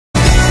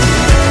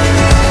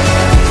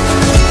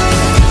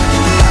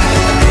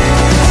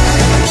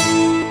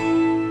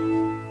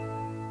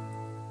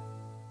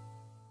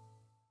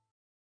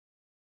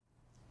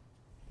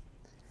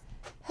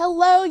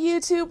Hello,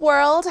 YouTube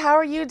world. How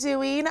are you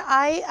doing?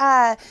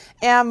 I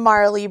am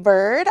Marley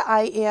Bird.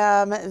 I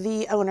am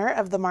the owner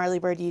of the Marley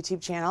Bird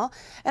YouTube channel,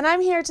 and I'm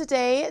here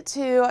today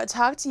to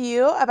talk to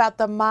you about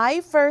the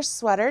My First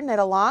Sweater Knit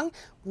Along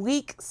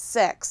week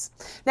 6.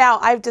 Now,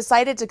 I've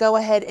decided to go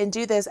ahead and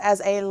do this as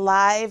a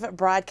live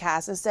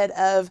broadcast instead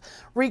of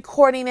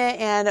recording it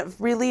and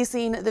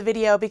releasing the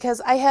video because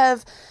I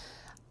have,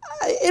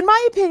 in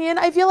my opinion,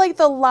 I feel like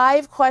the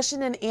live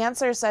question and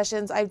answer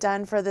sessions I've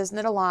done for this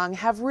knit along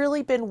have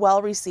really been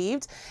well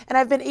received, and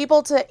I've been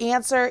able to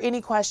answer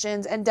any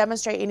questions and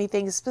demonstrate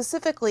anything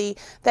specifically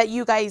that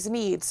you guys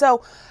need.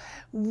 So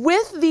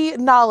with the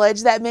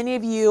knowledge that many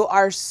of you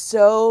are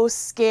so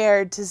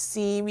scared to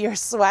seam your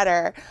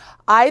sweater,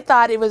 I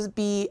thought it would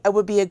be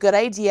a good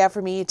idea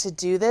for me to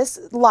do this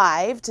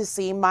live, to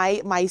see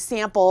my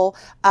sample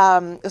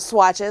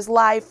swatches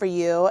live for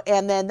you,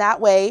 and then that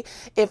way,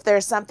 if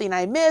there's something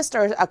I missed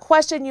or a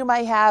question you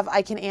might have,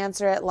 I can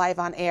answer it live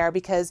on air,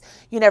 because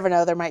you never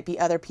know, there might be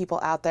other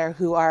people out there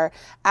who are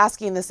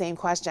asking the same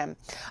question.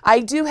 I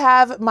do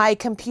have my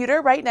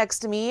computer right next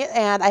to me,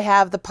 and I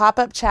have the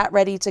pop-up chat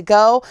ready to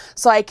go,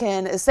 so I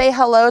can say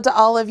hello to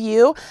all of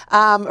you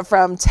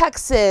from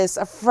Texas,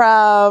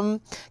 from,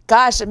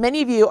 gosh,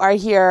 many of you are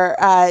here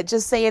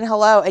just saying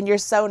hello, and you're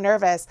so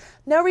nervous.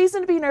 No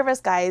reason to be nervous,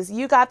 guys.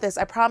 You got this,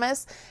 I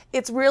promise.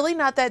 It's really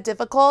not that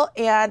difficult,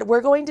 and we're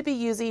going to be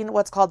using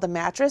what's called the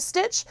mattress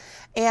stitch,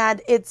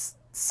 and it's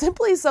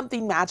simply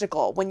something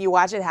magical when you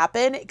watch it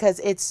happen, because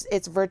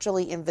it's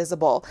virtually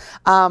invisible.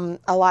 A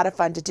lot of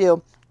fun to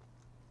do.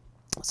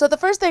 So the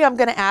first thing I'm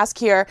going to ask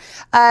here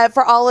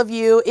for all of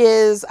you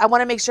is, I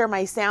want to make sure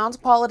my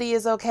sound quality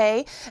is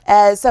okay.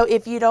 So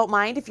if you don't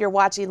mind, if you're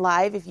watching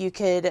live, if you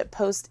could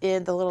post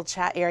in the little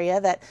chat area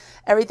that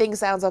everything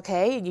sounds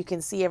okay and you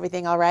can see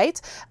everything all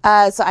right.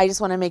 So I just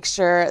want to make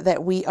sure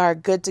that we are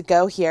good to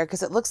go here,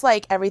 because it looks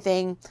like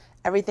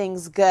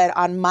everything's good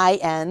on my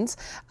end.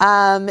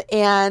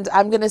 And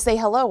I'm going to say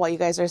hello while you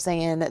guys are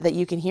saying that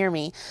you can hear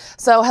me.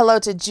 So hello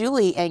to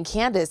Julie and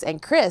Candace and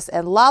Chris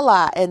and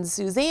Lala and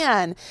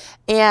Suzanne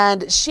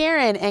and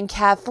Sharon and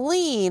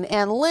Kathleen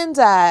and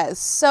Linda.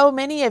 So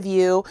many of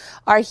you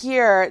are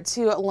here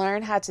to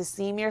learn how to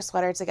seam your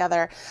sweater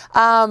together.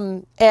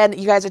 And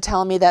you guys are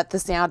telling me that the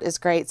sound is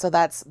great. So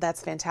that's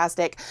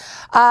fantastic.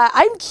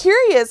 I'm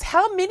curious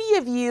how many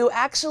of you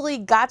actually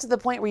got to the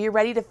point where you're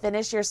ready to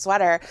finish your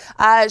sweater.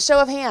 Show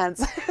of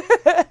hands.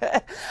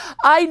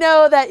 I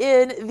know that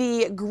in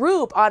the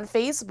group on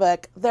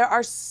Facebook, there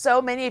are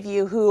so many of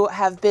you who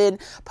have been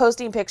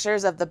posting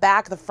pictures of the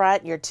back, the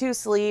front, your two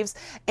sleeves,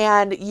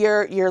 and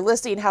you're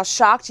listing how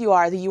shocked you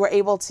are that you were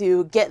able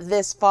to get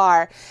this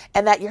far,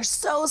 and that you're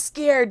so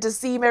scared to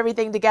seam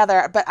everything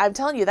together. But I'm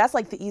telling you, that's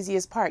like the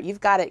easiest part. You've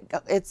got it.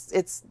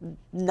 It's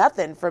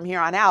nothing from here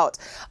on out.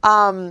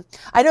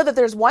 I know that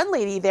there's one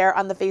lady there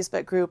on the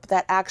Facebook group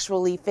that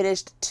actually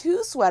finished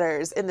 2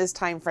 sweaters in this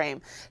time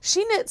frame.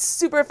 She knits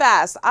super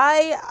fast.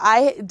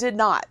 I did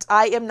not.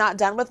 I am not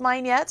done with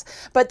mine yet,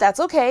 but that's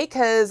okay,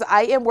 because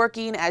I am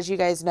working, as you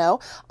guys know,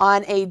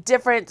 on a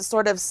different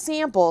sort of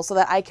sample so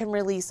that I can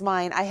release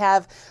mine. I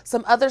have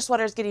some other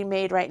sweaters getting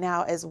made right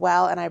now as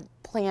well, and I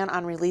plan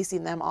on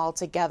releasing them all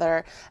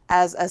together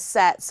as a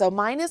set. So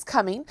mine is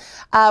coming.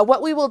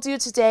 What we will do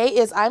today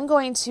is I'm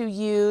going to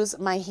use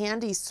my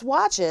handy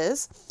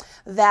swatches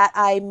that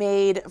I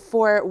made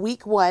for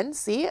week 1,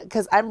 see,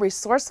 because I'm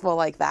resourceful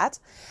like that.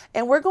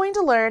 And we're going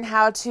to learn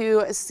how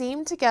to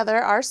seam together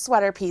our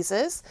sweater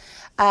pieces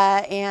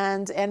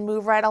and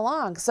move right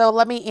along. So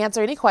let me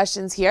answer any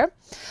questions here.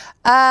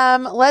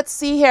 Let's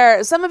see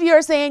here. Some of you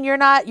are saying you're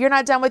not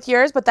done with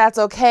yours, but that's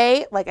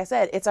okay. Like I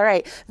said, it's all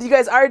right. You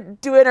guys are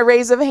doing a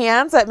raise of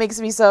hands. That makes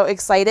me so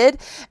excited.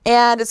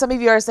 And some of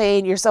you are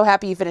saying you're so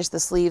happy you finished the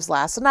sleeves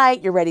last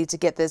night. You're ready to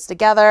get this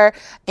together.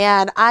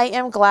 And I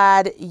am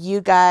glad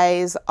you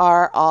guys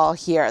are all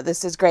here.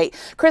 This is great.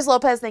 Chris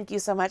Lopez, thank you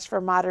so much for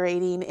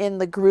moderating in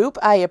the group.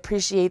 I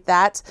appreciate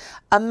that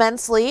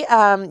immensely.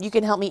 You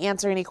can help me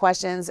answer any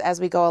questions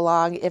as we go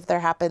along if there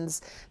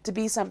happens to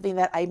be something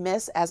that I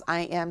miss as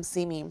I am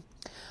seaming.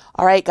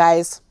 All right,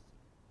 guys,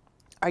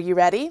 are you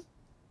ready?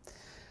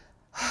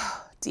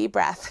 Deep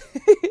breath.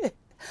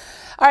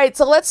 All right,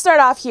 so let's start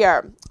off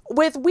here.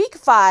 With week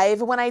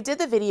 5, when I did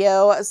the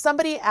video,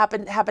 somebody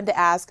happened to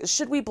ask,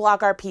 should we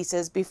block our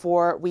pieces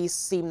before we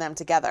seam them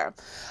together?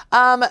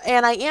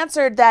 And I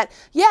answered that,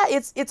 yeah,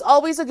 it's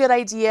always a good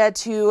idea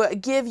to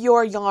give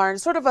your yarn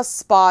sort of a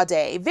spa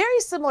day, very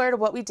similar to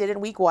what we did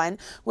in week 1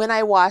 when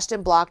I washed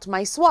and blocked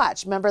my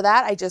swatch. Remember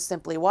that? I just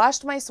simply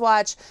washed my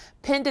swatch,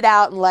 pinned it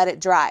out, and let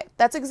it dry.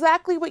 That's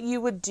exactly what you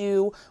would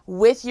do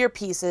with your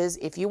pieces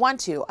if you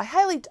want to.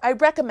 I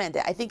recommend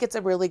it. I think it's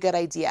a really good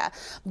idea.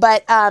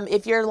 But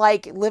if you're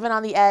like living living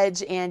on the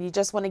edge and you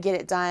just want to get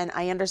it done,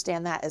 I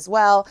understand that as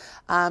well.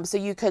 So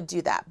you could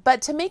do that.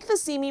 But to make the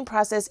seaming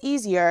process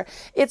easier,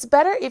 it's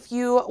better if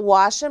you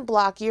wash and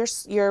block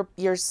your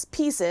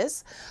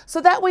pieces, so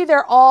that way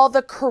they're all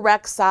the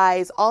correct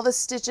size, all the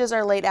stitches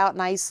are laid out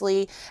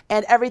nicely,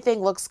 and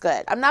everything looks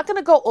good. I'm not going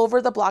to go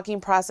over the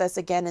blocking process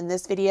again in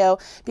this video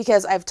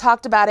because I've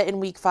talked about it in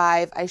week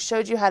 5. I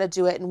showed you how to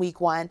do it in week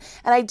 1,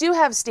 and I do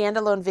have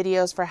standalone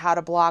videos for how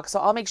to block, so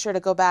I'll make sure to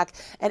go back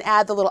and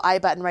add the little I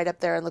button right up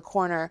there in the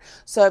corner.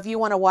 So if you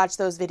want to watch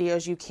those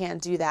videos, you can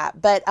do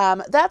that. But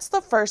that's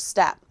the first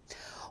step.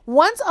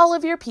 Once all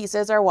of your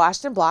pieces are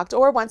washed and blocked,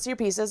 or once your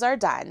pieces are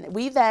done,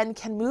 we then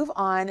can move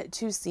on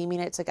to seaming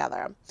it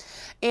together.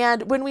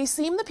 And when we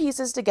seam the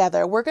pieces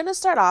together, we're going to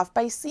start off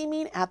by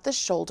seaming at the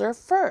shoulder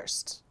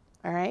first.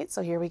 All right,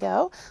 so here we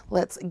go.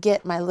 Let's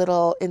get my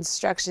little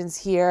instructions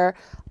here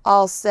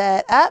all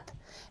set up,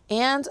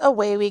 and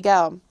away we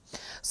go.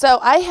 So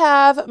I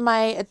have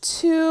my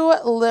 2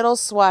 little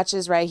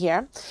swatches right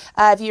here.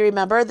 If you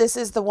remember, this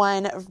is the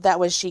one that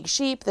was Chic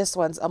Sheep. This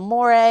one's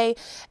Amore.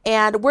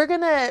 And we're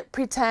going to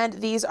pretend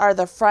these are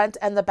the front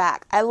and the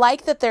back. I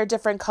like that they're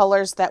different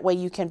colors. That way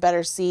you can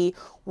better see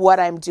what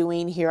I'm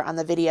doing here on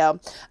the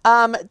video.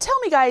 Tell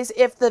me, guys,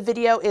 if the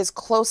video is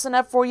close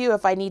enough for you,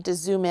 if I need to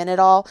zoom in at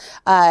all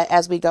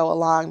as we go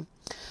along.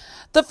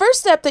 The first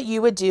step that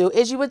you would do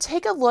is you would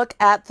take a look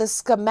at the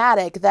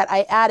schematic that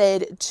I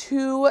added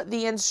to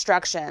the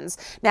instructions.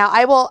 Now,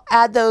 I will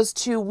add those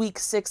to week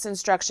 6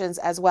 instructions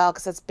as well,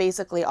 because that's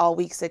basically all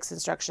week 6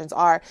 instructions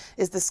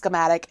is the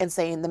schematic and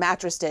saying the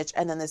mattress stitch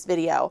and then this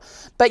video.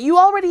 But you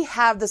already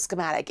have the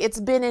schematic. It's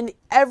been in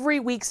every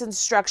week's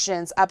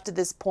instructions up to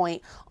this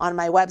point on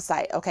my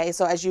website, okay?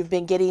 So as you've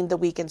been getting the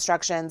week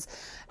instructions,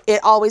 it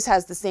always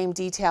has the same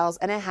details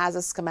and it has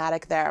a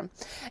schematic there.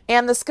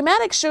 And the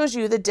schematic shows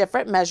you the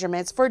different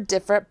measurements for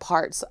different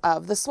parts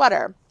of the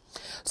sweater.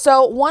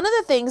 So one of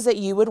the things that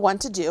you would want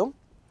to do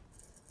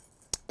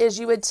is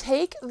you would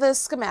take the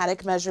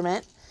schematic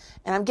measurement,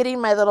 and I'm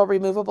getting my little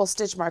removable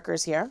stitch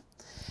markers here,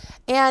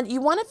 and you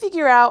want to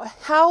figure out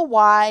how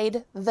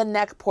wide the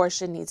neck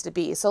portion needs to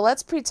be. So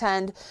let's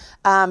pretend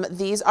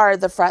these are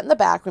the front and the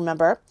back,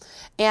 remember?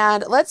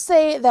 And let's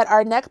say that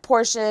our neck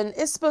portion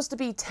is supposed to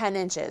be 10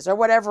 inches or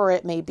whatever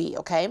it may be,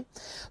 okay?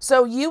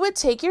 So you would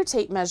take your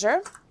tape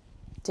measure,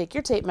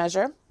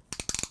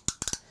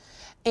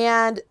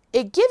 and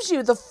it gives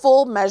you the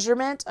full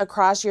measurement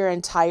across your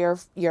entire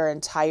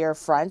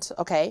front,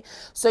 okay?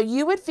 So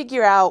you would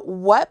figure out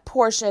what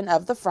portion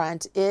of the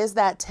front is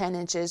that 10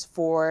 inches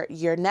for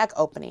your neck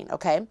opening,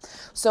 okay?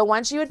 So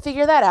once you would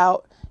figure that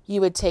out,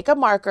 you would take a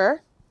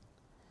marker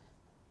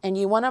and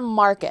you want to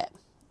mark it,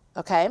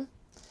 okay?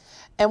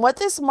 And what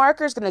this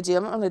marker is going to do,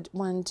 I'm going to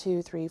 1,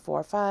 2, 3,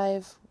 4,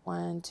 5.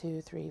 1,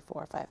 2, 3,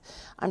 4, 5.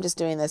 I'm just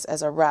doing this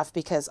as a rough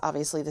because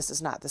obviously this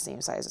is not the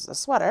same size as the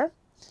sweater.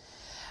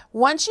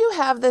 Once you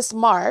have this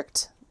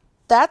marked,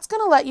 that's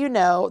going to let you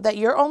know that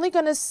you're only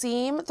going to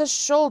seam the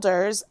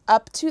shoulders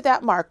up to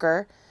that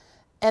marker,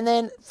 and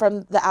then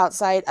from the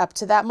outside up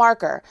to that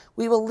marker.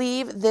 We will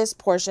leave this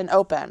portion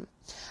open.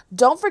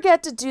 Don't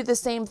forget to do the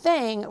same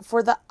thing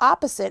for the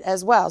opposite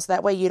as well, so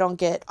that way you don't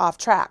get off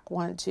track.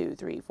 1, 2,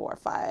 3, 4,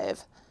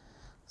 5.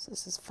 So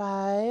this is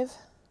 5.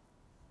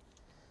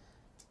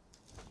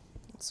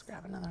 Let's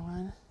grab another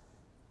one.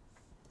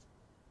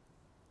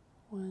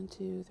 1,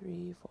 2,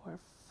 3, 4,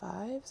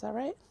 5. Is that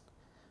right?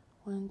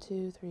 1,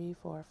 2, 3,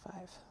 4, 5.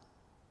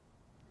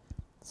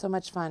 So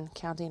much fun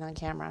counting on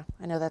camera.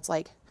 I know that's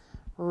like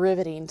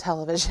riveting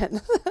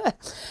television.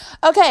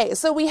 Okay,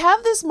 so we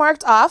have this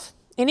marked off.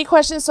 Any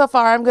questions so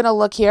far? I'm going to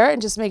look here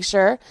and just make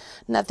sure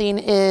nothing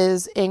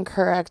is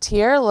incorrect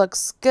here.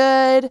 Looks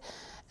good.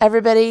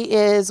 Everybody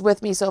is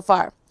with me so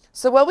far.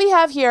 So what we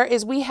have here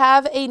is we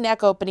have a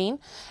neck opening,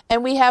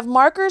 and we have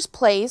markers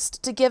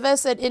placed to give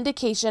us an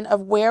indication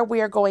of where we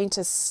are going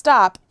to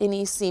stop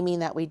any seaming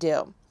that we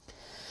do.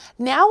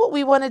 Now what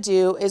we want to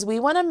do is we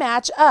want to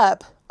match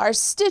up our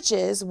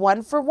stitches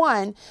 1 for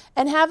 1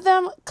 and have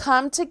them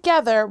come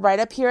together right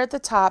up here at the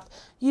top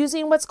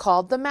using what's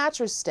called the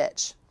mattress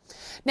stitch.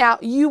 Now,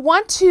 you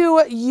want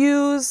to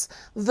use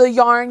the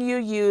yarn you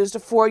used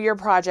for your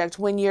project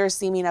when you're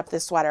seaming up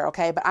this sweater,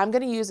 okay? But I'm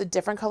going to use a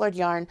different colored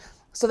yarn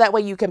so that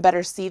way you can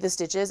better see the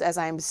stitches as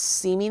I'm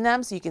seaming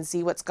them, so you can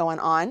see what's going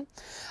on.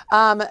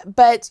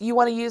 But you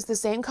want to use the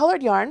same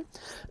colored yarn.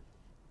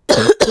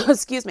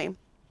 Excuse me.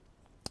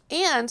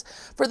 And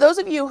for those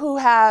of you who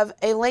have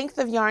a length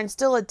of yarn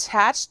still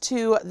attached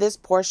to this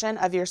portion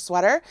of your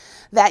sweater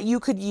that you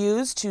could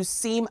use to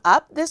seam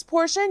up this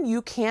portion,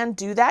 you can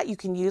do that. You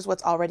can use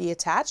what's already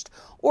attached,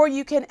 or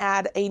you can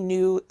add a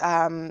new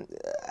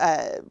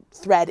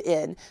thread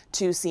in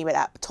to seam it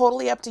up.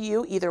 Totally up to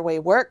you. Either way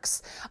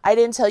works. I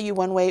didn't tell you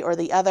one way or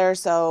the other,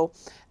 so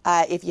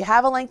if you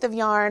have a length of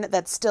yarn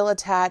that's still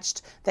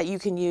attached that you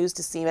can use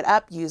to seam it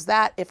up, use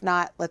that. If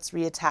not, let's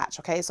reattach,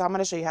 okay? So I'm going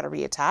to show you how to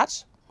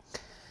reattach.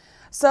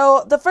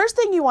 So the first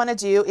thing you want to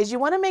do is you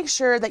want to make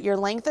sure that your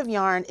length of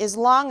yarn is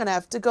long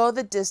enough to go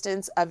the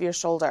distance of your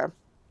shoulder.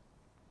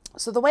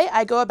 So the way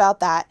I go about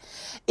that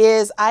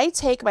is I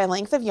take my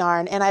length of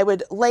yarn and I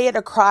would lay it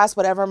across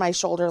whatever my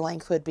shoulder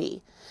length would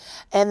be.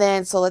 And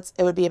then, so it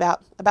would be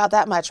about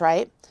that much,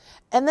 right?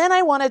 And then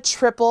I want to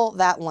triple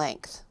that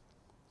length.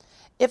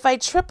 If I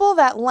triple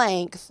that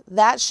length,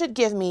 that should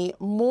give me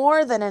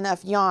more than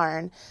enough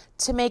yarn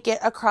to make it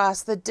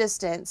across the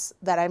distance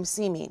that I'm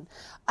seaming.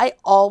 I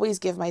always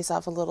give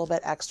myself a little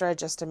bit extra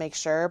just to make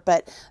sure,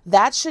 but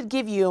that should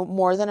give you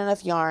more than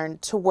enough yarn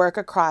to work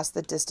across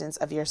the distance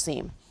of your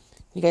seam.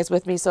 You guys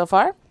with me so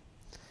far?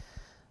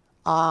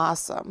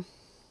 Awesome.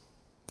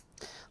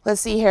 Let's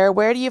see here.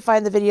 Where do you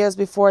find the videos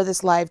before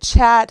this live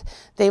chat?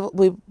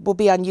 We will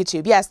be on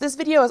YouTube. Yes, this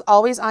video is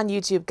always on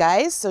YouTube,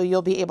 guys, so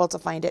you'll be able to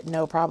find it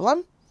no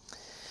problem.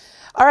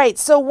 All right,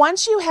 so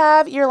once you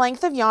have your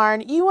length of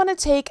yarn, you want to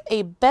take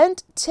a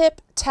bent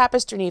tip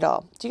tapestry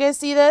needle. Do you guys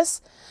see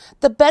this?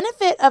 The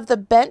benefit of the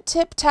bent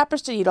tip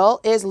tapestry needle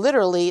is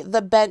literally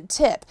the bent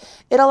tip.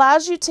 It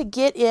allows you to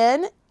get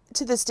in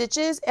to the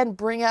stitches and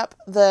bring up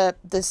the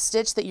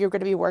stitch that you're going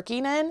to be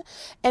working in.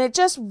 And it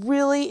just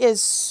really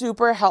is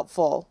super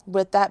helpful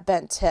with that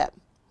bent tip.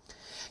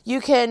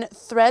 You can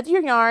thread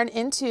your yarn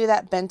into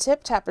that bent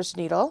tip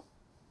tapestry needle.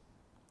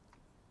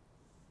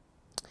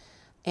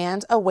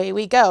 And away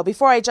we go.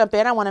 Before I jump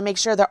in, I want to make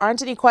sure there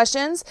aren't any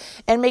questions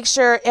and make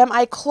sure, am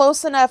I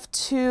close enough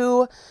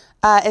to,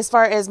 as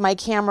far as my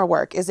camera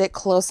work, is it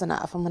close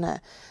enough? I'm going to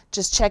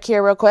just check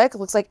here real quick. It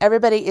looks like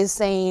everybody is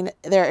saying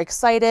they're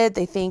excited.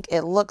 They think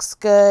it looks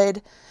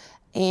good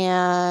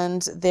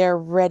and they're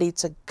ready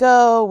to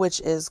go,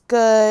 which is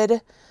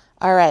good.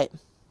 All right,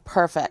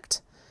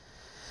 perfect.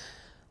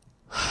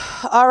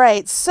 All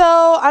right,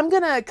 so I'm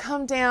going to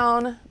come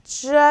down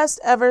just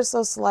ever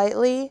so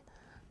slightly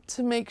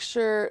to make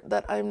sure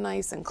that I'm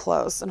nice and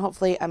close, and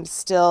hopefully I'm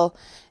still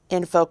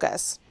in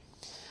focus.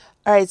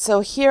 All right, so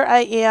here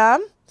I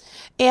am,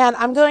 and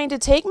I'm going to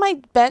take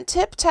my bent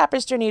tip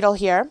tapestry needle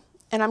here,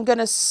 and I'm going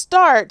to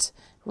start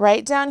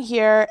right down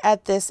here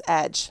at this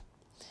edge.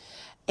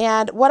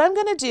 And what I'm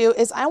going to do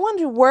is I want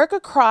to work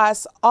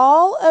across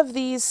all of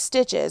these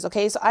stitches,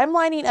 okay? So I'm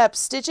lining up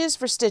stitches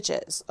for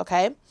stitches,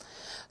 okay?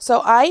 So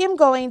I am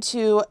going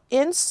to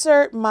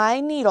insert my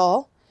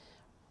needle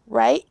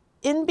right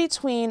in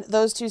between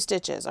those two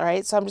stitches, all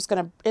right? So I'm just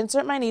going to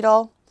insert my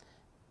needle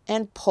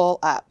and pull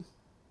up.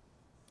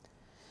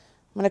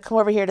 I'm going to come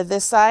over here to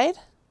this side.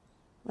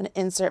 I'm going to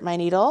insert my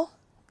needle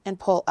and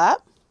pull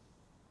up.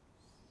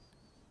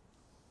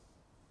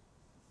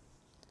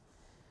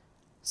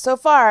 So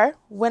far,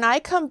 when I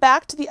come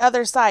back to the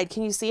other side,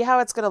 can you see how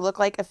it's going to look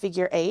like a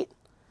figure 8?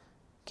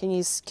 Can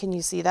you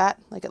see that?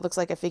 Like it looks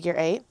like a figure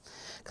 8?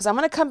 Because I'm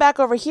going to come back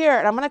over here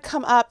and I'm going to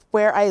come up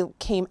where I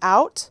came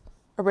out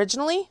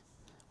originally.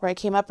 I'm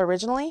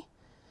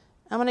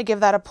going to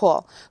give that a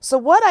pull. So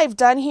what I've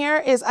done here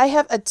is I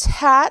have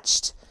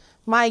attached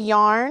my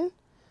yarn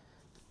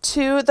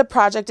to the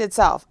project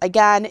itself.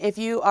 Again, if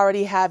you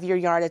already have your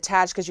yarn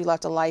attached because you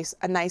left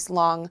a nice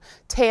long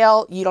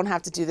tail, you don't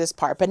have to do this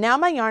part. But now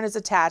my yarn is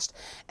attached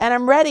and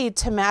I'm ready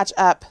to match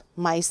up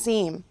my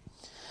seam.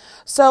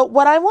 So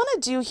what I want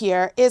to do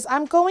here is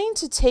I'm going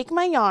to take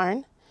my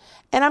yarn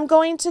and I'm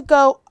going to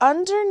go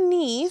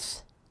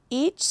underneath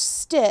each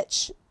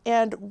stitch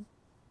and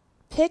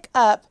pick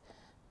up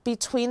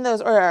between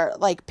those, or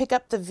like pick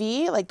up the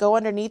V, like go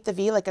underneath the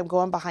V like I'm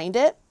going behind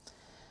it,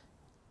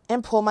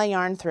 and pull my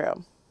yarn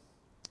through.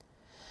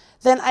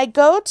 Then I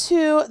go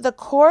to the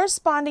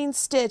corresponding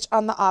stitch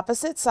on the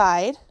opposite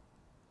side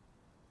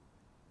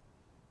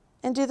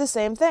and do the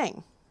same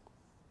thing.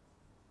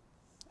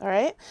 All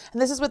right, and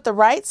this is with the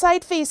right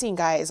side facing,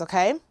 guys,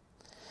 okay?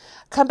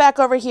 Come back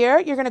over here,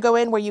 you're gonna go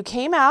in where you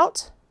came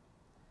out.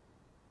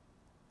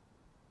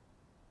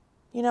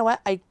 You know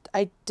what, I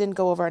didn't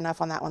go over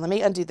enough on that one. Let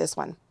me undo this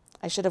one.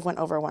 I should have went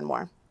over one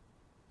more.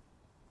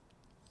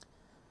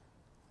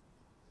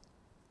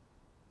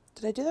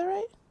 Did I do that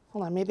right?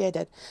 Hold on, maybe I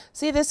did.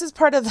 See, this is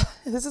part of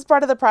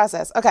the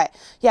process. Okay,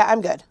 yeah,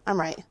 I'm good. I'm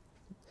right.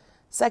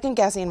 Second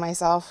guessing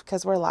myself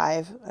because we're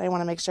live. I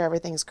want to make sure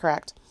everything's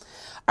correct.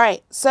 All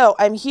right, so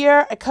I'm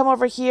here. I come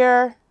over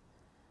here.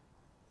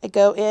 I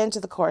go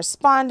into the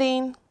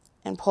corresponding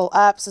and pull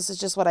up. So this is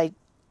just what I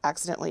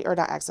accidentally, or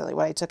not accidentally,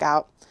 what I took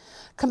out.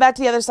 Come back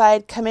to the other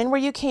side, come in where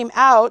you came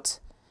out,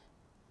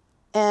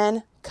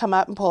 and come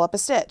up and pull up a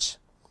stitch.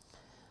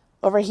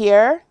 Over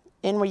here,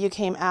 in where you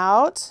came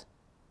out,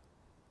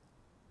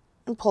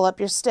 and pull up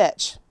your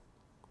stitch.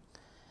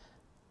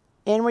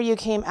 In where you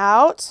came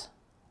out,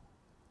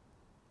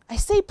 I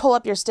say pull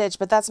up your stitch,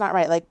 but that's not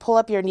right. Like pull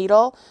up your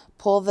needle,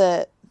 pull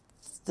the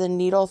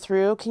needle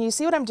through. Can you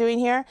see what I'm doing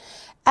here?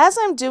 As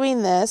I'm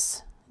doing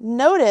this,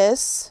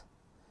 notice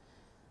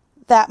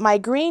that my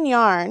green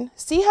yarn,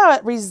 see how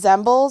it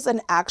resembles an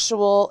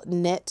actual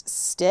knit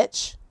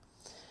stitch?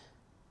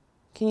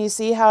 Can you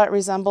see how it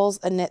resembles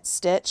a knit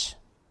stitch?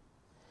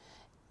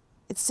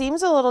 It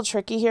seems a little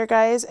tricky here,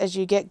 guys, as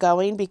you get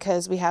going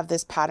because we have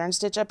this pattern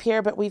stitch up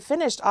here, but we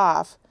finished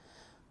off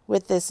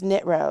with this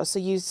knit row. So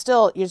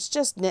it's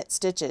just knit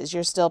stitches.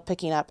 You're still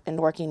picking up and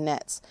working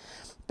knits.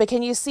 But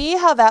can you see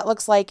how that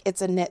looks like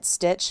it's a knit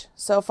stitch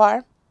so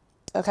far?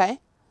 Okay.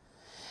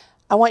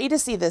 I want you to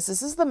see this.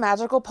 This is the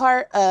magical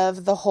part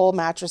of the whole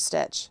mattress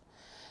stitch.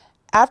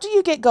 After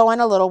you get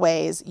going a little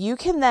ways, you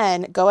can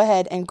then go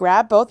ahead and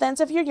grab both ends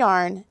of your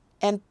yarn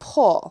and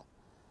pull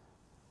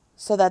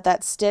so that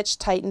that stitch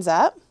tightens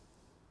up.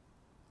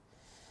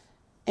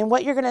 And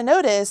what you're going to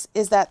notice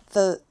is that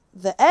the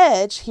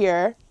edge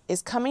here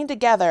is coming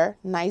together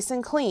nice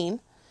and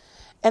clean.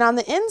 And on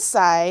the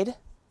inside,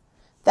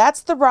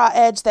 that's the raw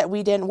edge that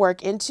we didn't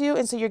work into,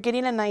 and so you're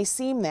getting a nice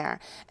seam there.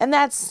 And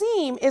that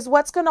seam is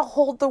what's going to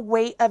hold the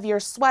weight of your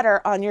sweater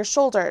on your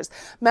shoulders.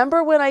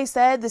 Remember when I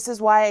said this is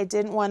why I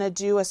didn't want to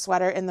do a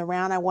sweater in the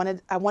round? I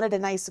wanted a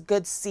nice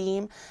good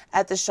seam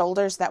at the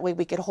shoulders, that way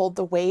we could hold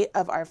the weight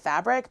of our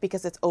fabric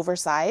because it's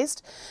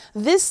oversized.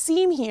 This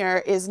seam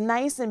here is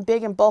nice and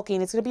big and bulky,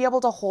 and it's going to be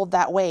able to hold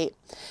that weight.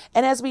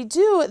 And as we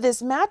do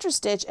this mattress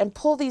stitch and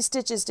pull these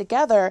stitches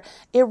together,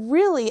 it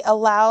really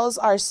allows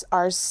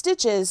our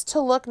stitches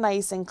to look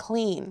nice and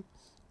clean.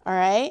 All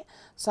right,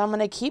 so I'm going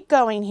to keep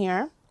going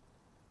here.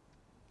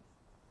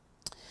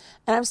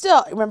 And I'm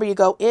still, remember, you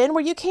go in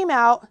where you came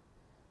out,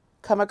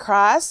 come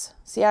across.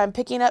 See how I'm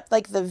picking up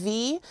like the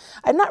V?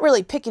 I'm not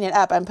really picking it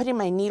up. I'm putting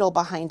my needle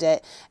behind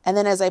it. And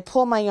then as I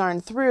pull my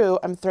yarn through,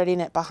 I'm threading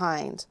it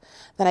behind.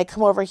 Then I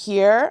come over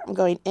here. I'm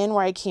going in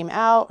where I came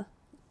out,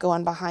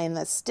 going behind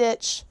the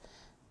stitch,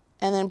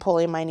 and then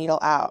pulling my needle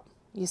out.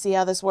 You see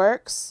how this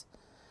works?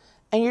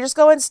 And you're just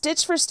going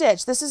stitch for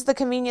stitch. This is the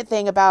convenient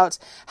thing about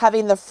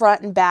having the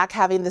front and back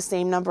having the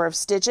same number of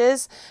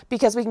stitches,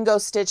 because we can go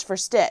stitch for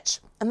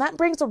stitch. And that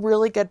brings a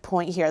really good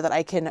point here that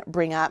I can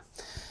bring up.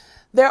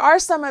 There are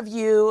some of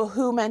you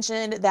who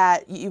mentioned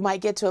that you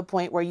might get to a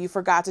point where you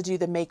forgot to do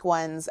the make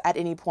ones at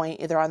any point,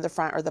 either on the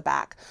front or the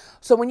back.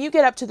 So when you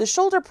get up to the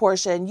shoulder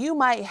portion, you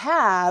might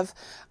have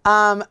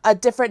a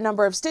different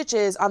number of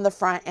stitches on the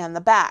front and the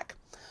back.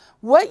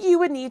 What you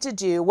would need to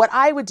do, what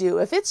I would do,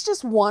 if it's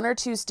just 1 or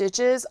 2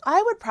 stitches,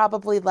 I would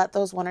probably let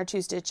those 1 or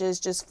 2 stitches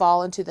just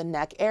fall into the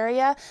neck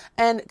area,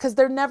 and because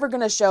they're never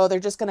going to show,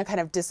 they're just going to kind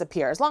of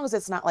disappear as long as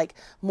it's not like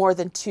more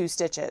than 2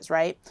 stitches,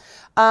 right?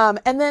 And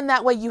then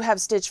that way you have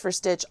stitch for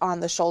stitch on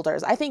the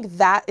shoulders. I think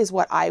that is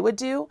what I would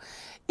do.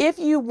 If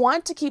you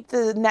want to keep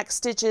the neck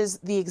stitches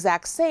the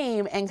exact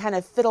same and kind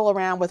of fiddle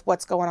around with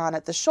what's going on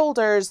at the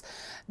shoulders,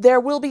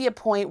 there will be a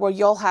point where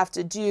you'll have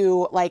to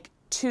do like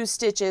 2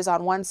 stitches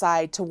on one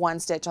side to 1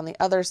 stitch on the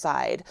other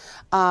side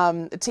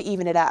to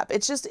even it up.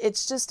 It's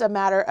just a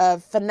matter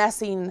of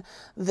finessing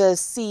the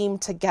seam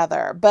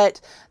together.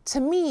 But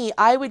to me,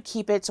 I would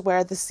keep it to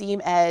where the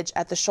seam edge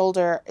at the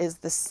shoulder is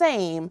the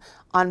same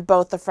on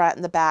both the front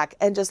and the back,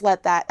 and just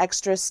let that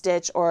extra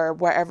stitch or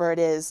wherever it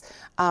is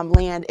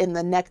land in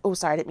the neck. Oh,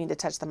 sorry, I didn't mean to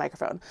touch the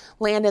microphone.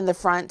 Land in the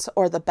front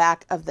or the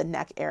back of the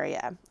neck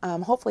area.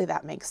 Hopefully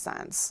that makes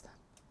sense.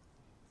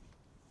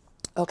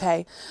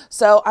 Okay,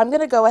 so I'm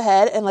going to go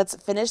ahead and let's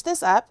finish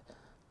this up,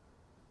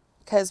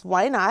 because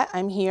why not?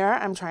 I'm here.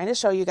 I'm trying to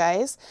show you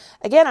guys.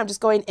 Again, I'm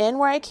just going in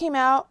where I came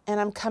out and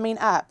I'm coming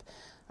up.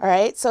 All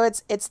right, so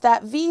it's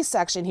that V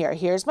section here.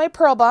 Here's my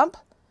purl bump.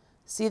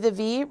 See the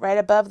V right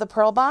above the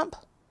purl bump?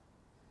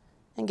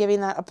 And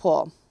giving that a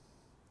pull.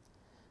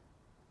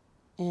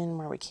 In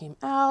where we came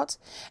out.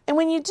 And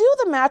when you do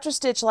the mattress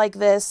stitch like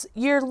this,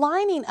 you're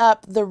lining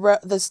up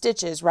the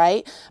stitches,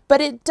 right?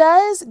 But it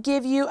does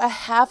give you a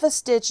half a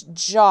stitch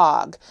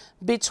jog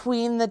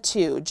between the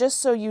two, just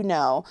so you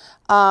know.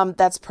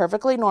 That's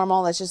perfectly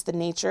normal. That's just the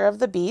nature of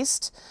the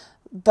beast,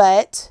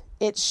 but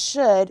it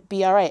should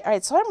be all right. All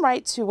right, so I'm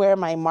right to where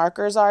my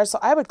markers are, so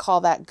I would call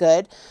that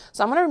good.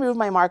 So I'm going to remove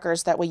my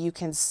markers, that way you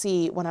can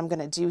see what I'm going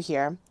to do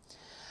here.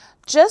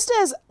 Just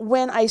as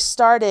when I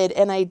started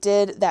and I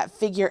did that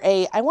figure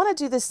 8, I want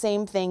to do the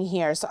same thing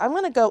here. So I'm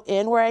going to go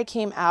in where I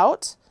came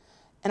out,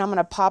 and I'm going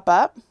to pop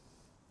up.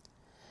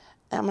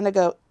 And I'm going to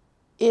go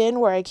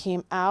in where I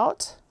came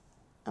out.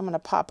 I'm going to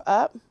pop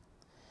up.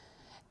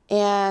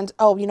 And,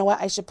 oh, you know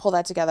what? I should pull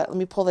that together. Let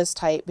me pull this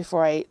tight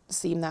before I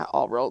seam that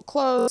all real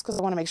close, because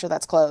I want to make sure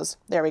that's closed.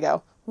 There we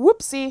go.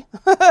 Whoopsie.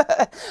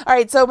 All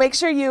right, so make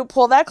sure you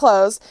pull that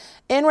close.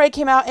 In where I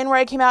came out, in where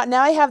I came out.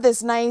 Now I have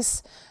this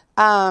nice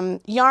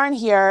yarn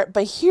here,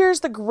 but here's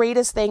the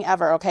greatest thing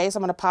ever. Okay, so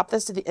I'm going to pop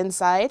this to the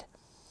inside.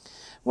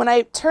 When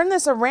I turn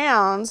this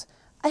around,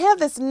 I have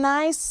this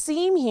nice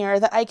seam here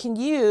that I can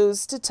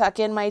use to tuck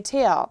in my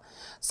tail.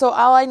 So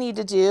all I need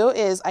to do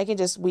is I can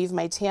just weave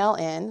my tail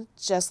in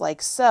just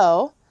like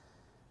so,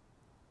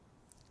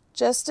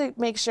 just to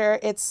make sure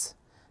it's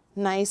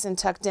nice and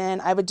tucked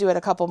in. I would do it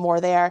a couple more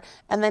there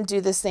and then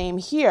do the same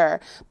here.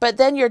 But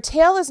then your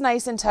tail is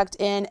nice and tucked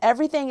in.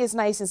 Everything is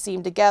nice and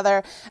seamed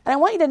together. And I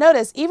want you to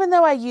notice, even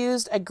though I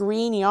used a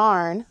green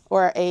yarn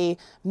or a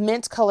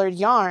mint colored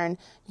yarn,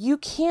 you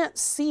can't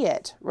see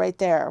it right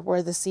there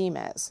where the seam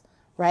is,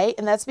 right?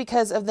 And that's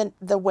because of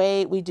the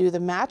way we do the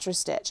mattress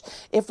stitch.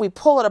 If we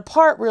pull it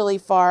apart really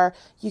far,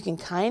 you can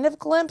kind of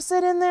glimpse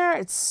it in there.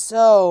 It's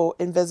so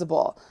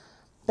invisible.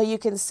 But you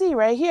can see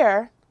right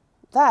here,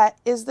 that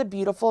is the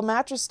beautiful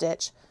mattress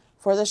stitch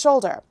for the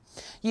shoulder.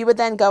 You would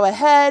then go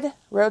ahead,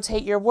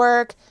 rotate your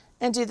work,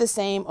 and do the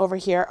same over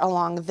here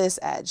along this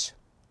edge.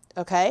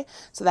 Okay,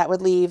 so that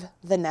would leave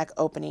the neck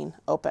opening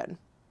open.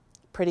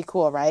 Pretty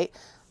cool, right?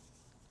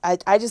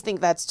 I just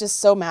think that's just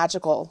so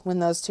magical when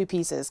those two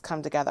pieces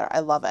come together. I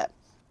love it.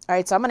 All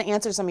right, so I'm going to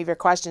answer some of your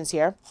questions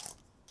here.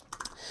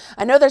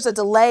 I know there's a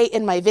delay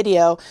in my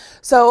video,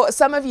 so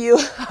some of you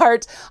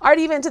aren't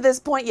even to this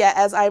point yet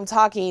as I'm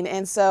talking,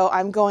 and so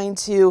I'm going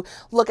to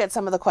look at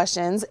some of the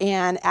questions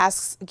and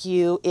ask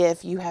you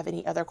if you have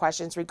any other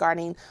questions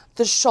regarding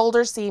the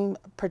shoulder seam,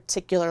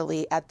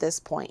 particularly at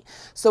this point.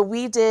 So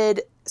we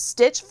did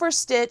stitch for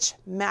stitch,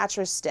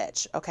 mattress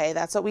stitch. Okay,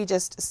 that's what we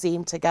just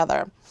seamed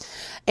together.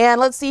 And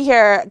let's see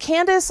here.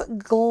 Candace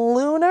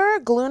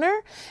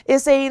Glooner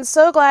is saying,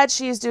 so glad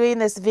she's doing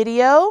this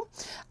video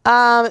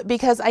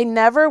because I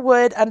never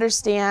would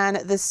understand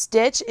the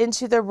stitch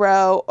into the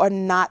row or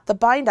not the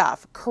bind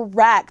off.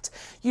 Correct.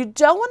 You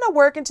don't want to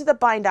work into the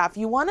bind off.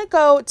 You want to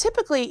go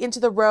typically into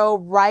the row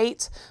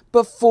right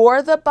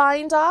before the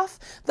bind off.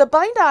 The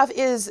bind off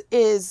is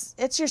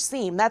it's your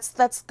seam.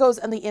 That's goes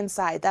on the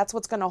inside. That's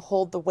what's going to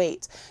hold the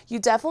weight. You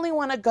definitely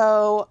want to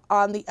go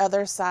on the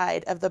other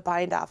side of the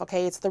bind off.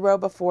 Okay, it's the row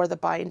before the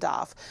bind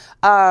off,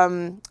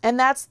 and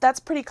that's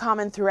pretty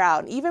common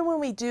throughout. Even when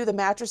we do the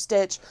mattress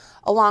stitch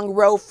along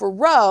row for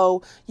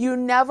row, you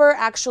never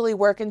actually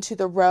work into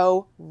the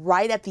row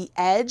right at the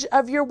edge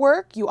of your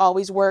work. You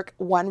always work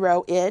one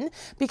row in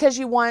because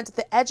you want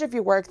the edge of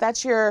your work.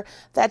 That's your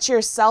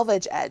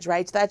selvage edge,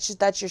 right?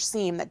 That's your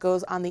seam that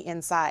goes on the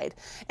inside.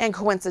 And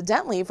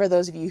coincidentally, for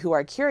those of you who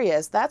are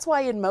curious, that's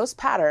why in most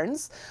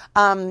patterns,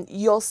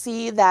 you'll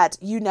see that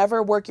you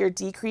never work your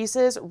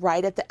decreases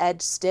right at the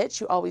edge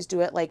stitch. You always do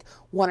it like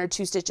 1 or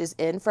 2 stitches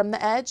in from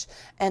the edge.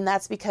 And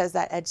that's because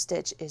that edge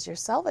stitch is your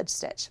selvage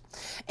stitch.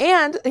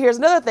 And here's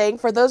another thing,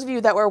 for those of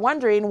you that were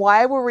wondering,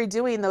 why were we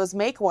doing those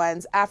make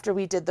ones after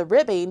we did the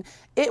ribbing?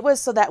 It was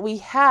so that we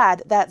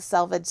had that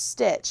selvage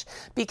stitch,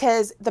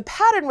 because the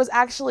pattern was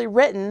actually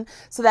written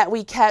so that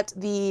we kept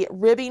the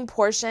ribbing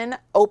portion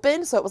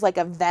open. So it was like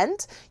a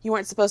vent. You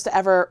weren't supposed to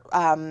ever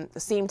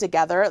seam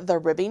together the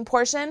ribbing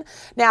portion.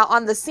 Now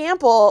on the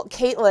sample,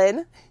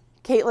 Caitlin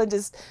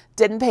just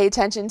didn't pay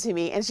attention to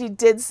me, and she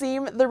did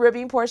seam the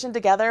ribbing portion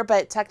together,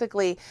 but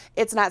technically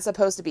it's not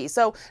supposed to be.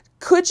 So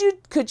could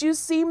you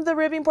seam the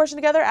ribbing portion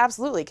together?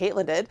 Absolutely,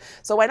 Caitlin did,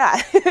 so why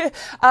not?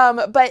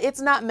 But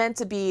it's not meant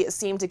to be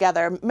seamed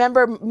together.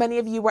 Remember, many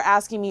of you were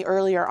asking me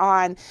earlier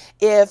on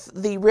if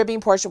the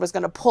ribbing portion was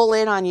going to pull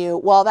in on you.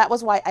 Well, that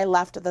was why I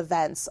left the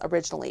vents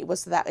originally,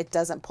 was so that it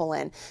doesn't pull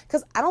in,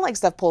 because I don't like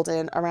stuff pulled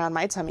in around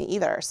my tummy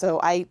either. So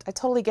I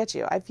totally get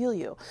you. I feel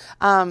you.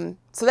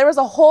 So there was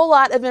a whole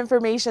lot of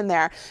information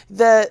there.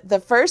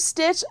 The first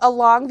stitch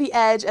along the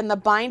edge and the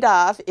bind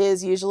off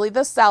is usually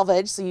the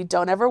selvage, so you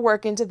don't ever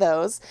work into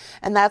those.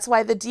 And that's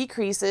why the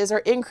decreases or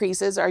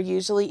increases are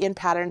usually in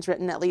patterns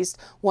written at least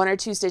 1 or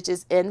 2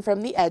 stitches in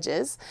from the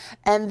edges.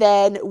 And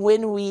then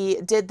when we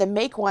did the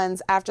make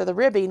ones after the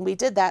ribbing, we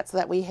did that so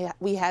that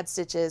we had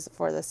stitches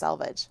for the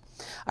selvage.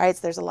 All right, so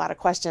there's a lot of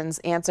questions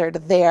answered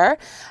there.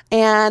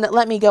 And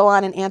let me go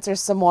on and answer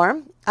some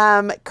more.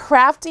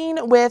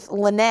 Crafting with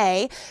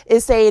Lene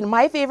is saying,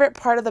 my favorite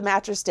part of the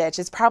mattress stitch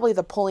is probably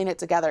the pulling it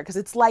together, because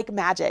it's like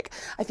magic.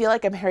 I feel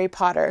like I'm Harry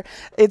Potter.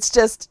 It's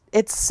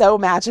so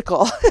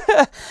magical.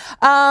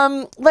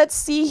 Let's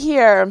see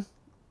here.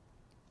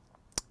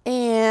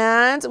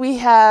 And we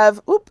have,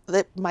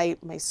 my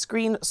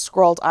screen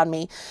scrolled on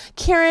me.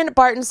 Karen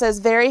Barton says,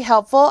 very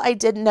helpful. I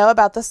didn't know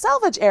about the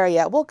selvage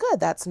area. Well,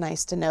 good. That's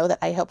nice to know that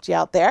I helped you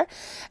out there.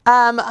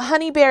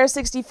 Honey Bear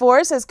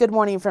 64 says, good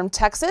morning from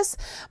Texas.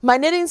 My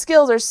knitting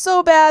skills are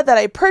so bad that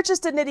I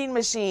purchased a knitting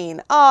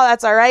machine. Oh,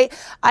 that's all right.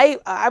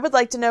 I would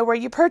like to know where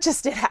you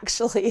purchased it,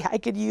 actually. I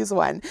could use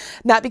one.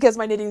 Not because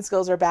my knitting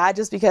skills are bad,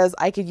 just because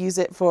I could use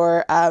it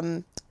for,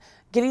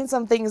 getting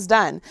some things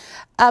done.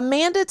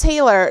 Amanda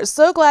Taylor,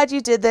 so glad you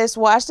did this.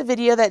 Watched a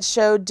video that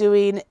showed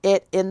doing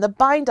it in the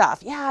bind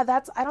off. Yeah,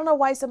 I don't know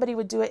why somebody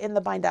would do it in the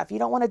bind off. You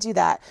don't want to do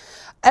that.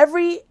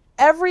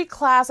 Every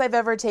class I've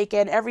ever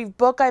taken, every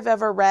book I've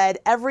ever read,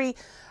 every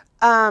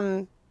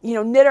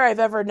knitter I've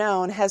ever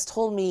known has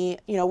told me,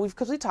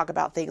 because we talk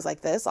about things like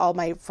this, all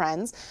my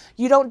friends,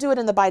 you don't do it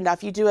in the bind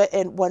off, you do it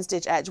in 1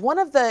 stitch edge.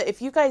 If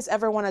you guys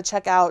ever want to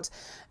check out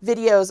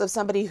videos of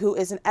somebody who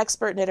is an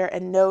expert knitter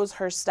and knows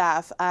her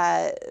stuff,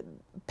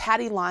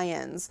 Patty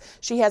Lyons,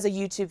 she has a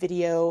YouTube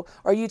video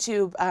or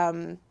YouTube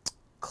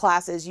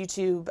classes,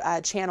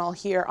 YouTube channel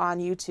here on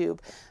YouTube.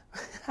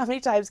 How many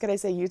times can I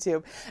say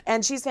YouTube?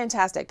 And she's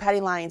fantastic.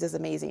 Patty Lyons is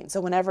amazing. So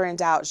whenever in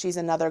doubt, she's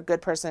another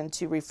good person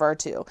to refer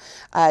to.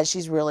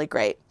 She's really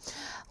great.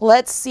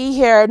 Let's see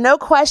here. No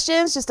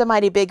questions, just a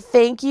mighty big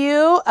thank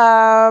you.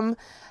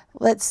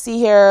 Let's see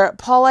here.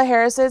 Paula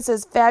Harrison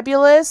says,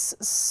 fabulous,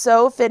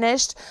 so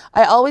finished.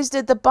 I always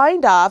did the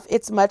bind off.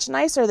 It's much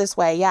nicer this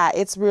way. Yeah,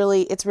 it's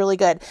really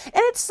good. And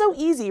it's so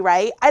easy,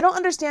 right? I don't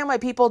understand why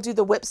people do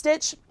the whip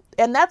stitch.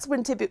 And that's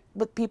when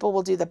people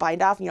will do the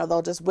bind off,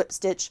 they'll just whip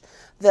stitch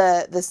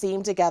the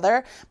seam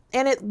together,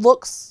 and it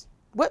looks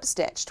whip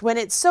stitched, when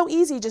it's so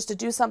easy just to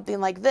do something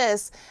like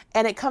this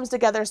and it comes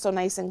together so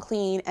nice and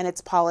clean and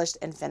it's polished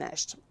and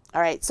finished. All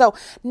right, so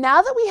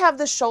now that we have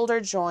the shoulder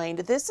joined,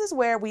 this is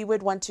where we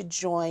would want to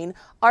join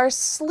our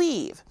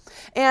sleeve.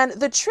 And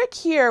the trick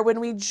here, when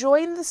we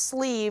join the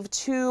sleeve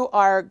to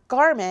our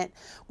garment,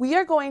 we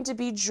are going to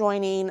be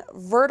joining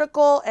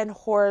vertical and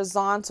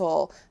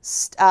horizontal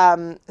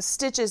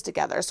stitches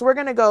together. So we're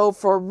going to go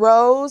for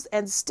rows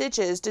and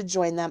stitches to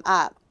join them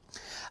up.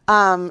 So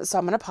I'm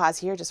going to pause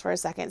here just for a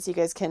second so you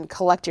guys can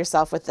collect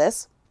yourself with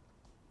this.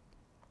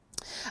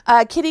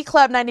 Kitty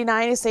Club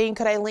 99 is saying,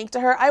 could I link to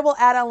her? I will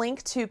add a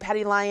link to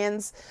Patty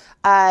Lyons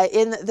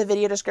in the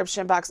video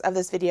description box of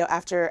this video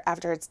after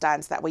it's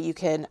done, so that way you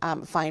can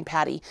find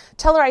Patty.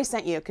 Tell her I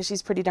sent you, because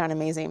she's pretty darn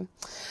amazing.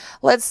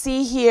 Let's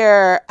see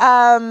here.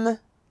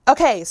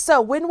 Okay,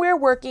 so when we're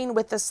working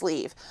with the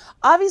sleeve,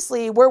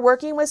 obviously we're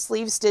working with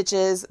sleeve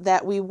stitches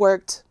that we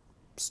worked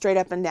straight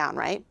up and down,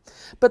 right?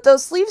 But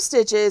those sleeve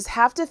stitches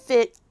have to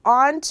fit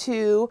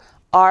onto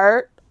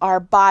our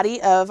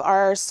body of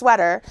our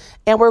sweater,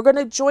 and we're going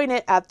to join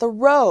it at the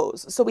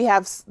rows. So we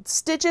have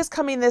stitches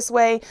coming this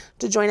way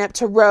to join up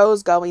to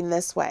rows going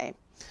this way.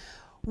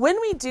 When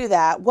we do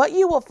that, what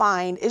you will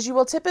find is you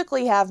will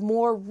typically have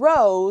more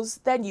rows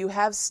than you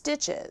have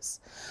stitches.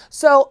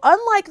 So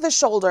unlike the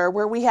shoulder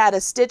where we had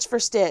a stitch for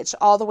stitch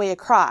all the way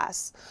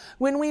across,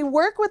 when we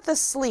work with the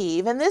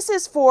sleeve, and this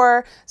is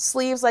for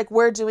sleeves like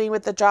we're doing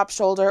with the drop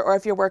shoulder, or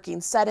if you're working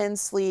set-in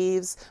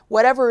sleeves,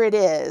 whatever it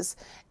is,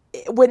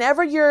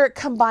 whenever you're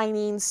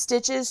combining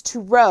stitches to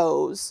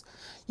rows,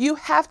 you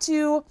have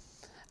to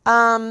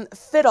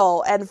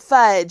fiddle and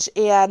fudge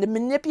and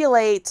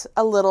manipulate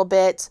a little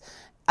bit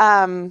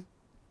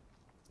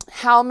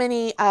how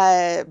many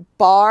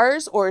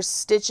bars or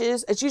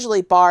stitches, it's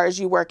usually bars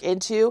you work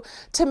into,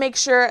 to make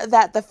sure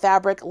that the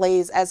fabric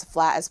lays as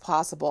flat as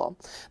possible.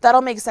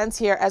 That'll make sense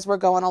here as we're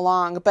going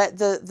along, but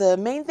the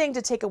main thing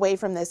to take away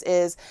from this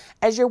is,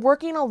 as you're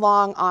working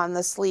along on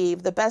the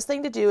sleeve, the best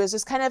thing to do is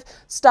just kind of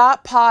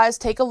stop, pause,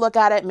 take a look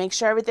at it, make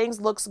sure everything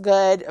looks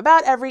good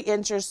about every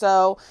inch or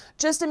so,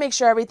 just to make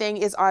sure everything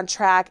is on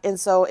track. And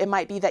so it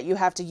might be that you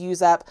have to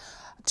use up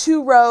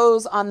 2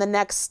 rows on the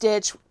next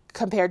stitch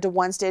compared to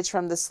 1 stitch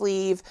from the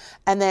sleeve,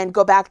 and then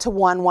go back to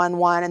 1, 1,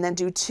 1, and then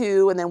do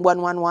 2, and then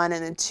 1, 1, 1,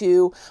 and then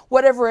 2,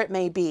 whatever it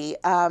may be.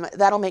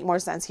 That'll make more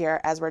sense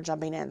here as we're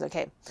jumping in.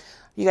 Okay,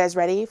 you guys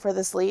ready for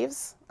the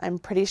sleeves? I'm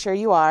pretty sure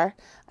you are.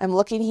 I'm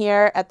looking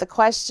here at the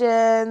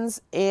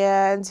questions,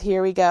 and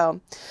here we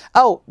go.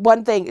 Oh,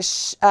 one thing,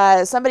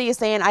 somebody is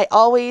saying, I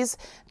always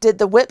did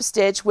the whip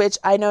stitch, which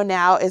I know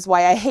now is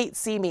why I hate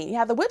seaming.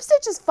 Yeah, the whip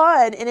stitch is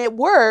fun and it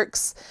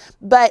works,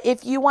 but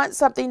if you want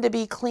something to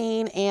be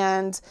clean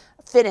and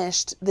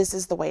finished, this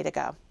is the way to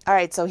go. All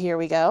right, so here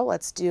we go.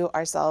 Let's do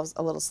ourselves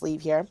a little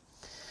sleeve here.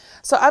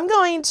 So I'm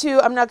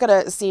not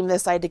going to seam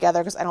this side together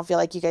because I don't feel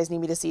like you guys need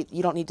me to see,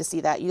 you don't need to see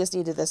that. You just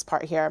need this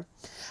part here.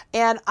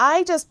 And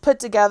I just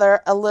put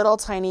together a little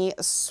tiny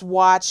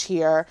swatch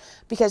here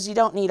because you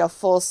don't need a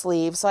full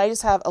sleeve. So I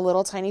just have a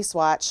little tiny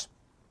swatch.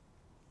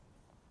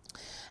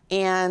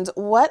 And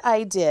what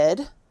I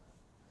did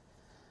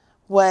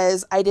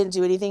was I didn't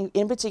do anything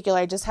in particular.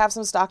 I just have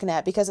some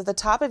stockinette because at the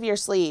top of your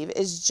sleeve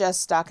is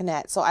just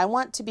stockinette. So I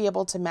want to be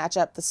able to match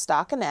up the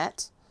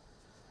stockinette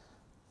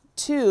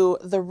to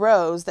the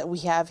rows that we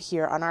have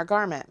here on our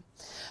garment.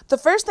 The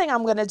first thing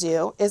I'm going to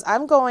do is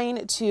I'm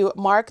going to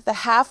mark the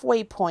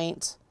halfway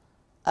point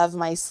of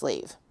my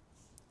sleeve.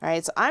 All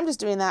right, so I'm just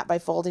doing that by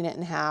folding it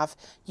in half.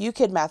 You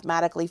could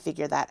mathematically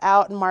figure that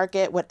out and mark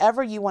it.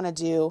 Whatever you want to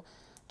do,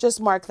 just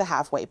mark the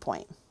halfway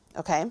point,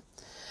 okay?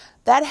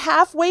 That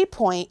halfway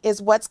point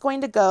is what's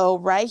going to go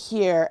right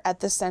here at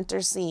the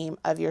center seam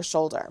of your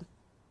shoulder.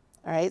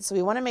 All right, so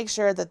we want to make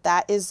sure that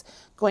that is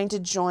going to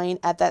join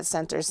at that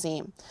center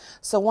seam.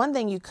 So one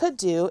thing you could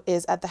do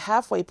is at the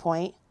halfway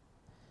point,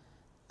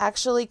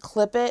 actually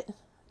clip it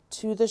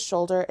to the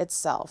shoulder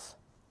itself,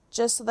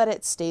 just so that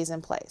it stays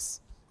in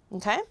place.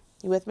 Okay,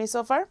 you with me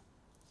so far?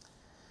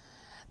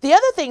 The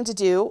other thing to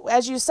do,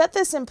 as you set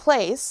this in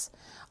place,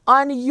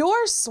 on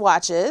your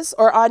swatches,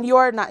 or on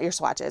your, not your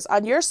swatches,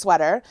 on your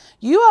sweater,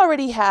 you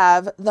already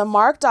have the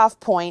marked off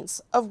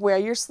points of where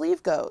your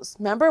sleeve goes.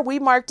 Remember, we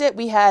marked it,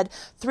 we had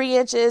 3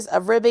 inches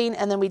of ribbing,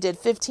 and then we did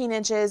 15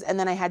 inches, and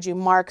then I had you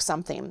mark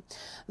something.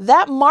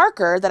 That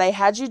marker that I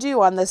had you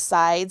do on the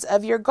sides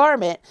of your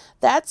garment,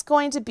 that's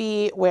going to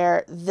be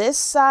where this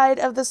side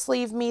of the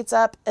sleeve meets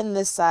up and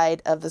this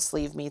side of the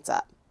sleeve meets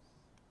up.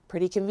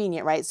 Pretty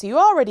convenient, right? So you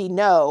already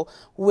know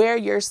where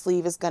your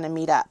sleeve is going to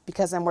meet up.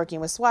 Because I'm working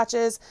with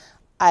swatches,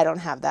 I don't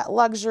have that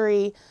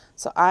luxury.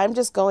 So I'm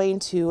just going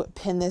to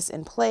pin this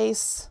in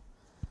place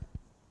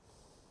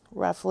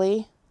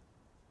roughly.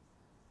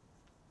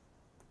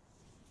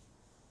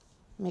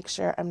 Make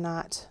sure I'm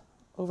not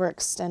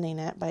overextending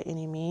it by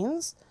any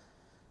means.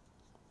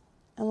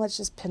 And let's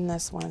just pin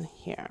this one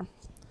here.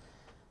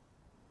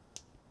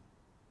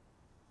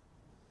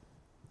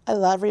 I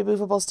love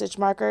removable stitch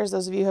markers.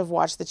 Those of you who have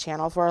watched the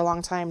channel for a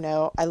long time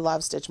know I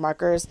love stitch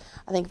markers.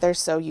 I think they're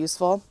so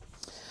useful.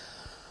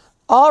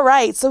 All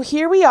right, so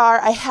here we are.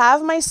 I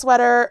have my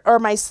sweater or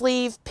my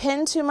sleeve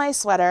pinned to my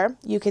sweater.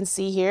 You can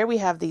see here we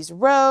have these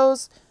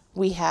rows.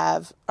 We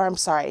have, or I'm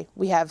sorry,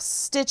 we have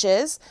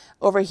stitches.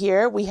 Over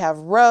here we have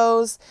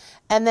rows,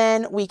 and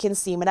then we can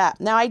seam it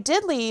up. Now I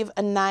did leave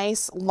a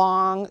nice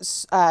long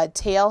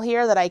tail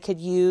here that I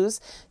could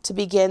use to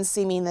begin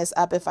seaming this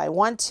up if I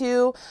want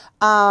to.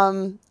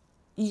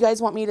 You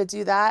guys want me to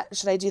do that?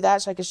 Should I do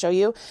that so I can show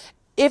you?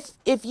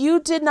 If you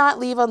did not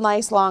leave a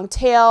nice long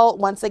tail,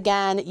 once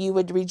again, you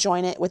would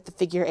rejoin it with the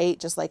figure 8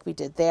 just like we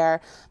did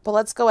there. But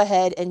let's go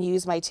ahead and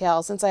use my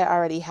tail since I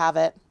already have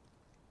it.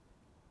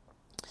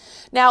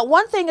 Now,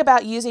 one thing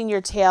about using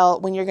your tail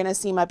when you're going to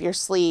seam up your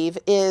sleeve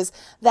is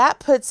that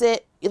puts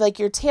it, like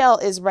your tail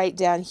is right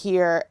down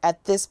here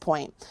at this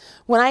point.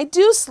 When I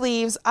do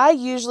sleeves, I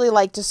usually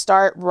like to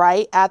start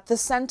right at the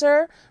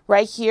center,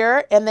 right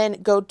here, and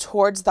then go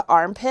towards the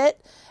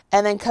armpit,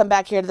 and then come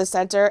back here to the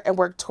center and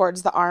work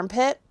towards the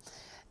armpit.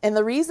 And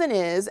the reason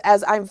is,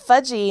 as I'm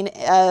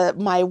fudging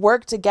my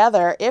work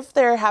together, if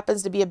there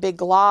happens to be a big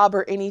glob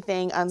or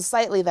anything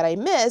unsightly that I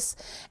miss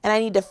and I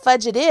need to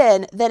fudge it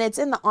in, then it's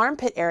in the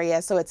armpit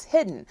area, so it's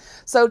hidden.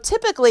 So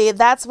typically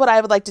that's what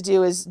I would like to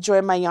do, is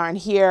join my yarn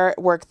here,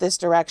 work this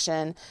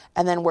direction,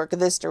 and then work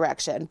this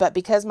direction. But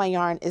because my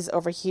yarn is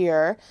over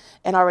here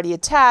and already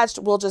attached,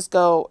 we'll just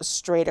go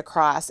straight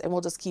across and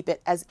we'll just keep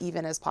it as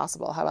even as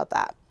possible. How about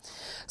that?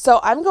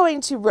 So I'm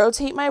going to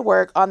rotate my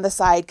work on the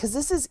side because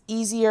this is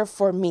easier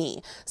for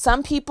me.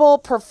 Some people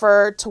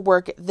prefer to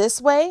work it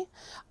this way.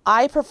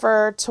 I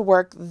prefer to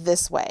work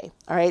this way.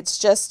 All right, it's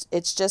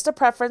just a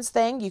preference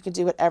thing. You can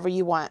do whatever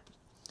you want.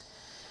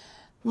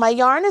 My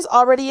yarn is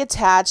already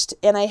attached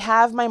and I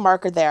have my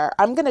marker there.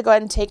 I'm going to go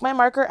ahead and take my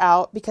marker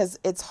out because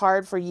it's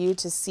hard for you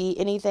to see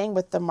anything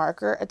with the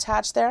marker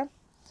attached there.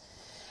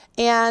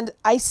 And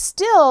I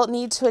still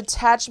need to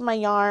attach my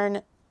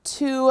yarn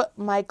to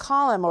my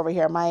column over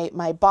here,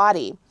 my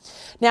body.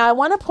 Now I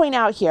want to point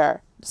out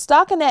here,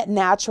 stockinette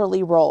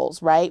naturally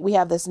rolls, right? We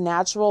have this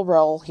natural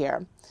roll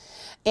here.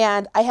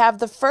 And I have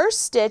the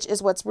first stitch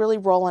is what's really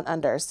rolling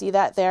under. See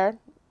that there?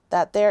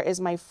 That there is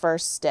my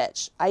first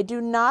stitch. I do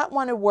not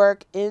want to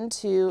work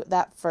into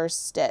that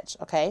first stitch,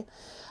 okay?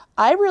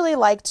 I really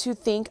like to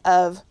think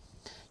of,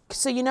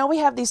 so you know we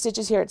have these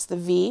stitches here, it's the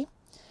V.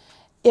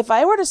 If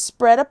I were to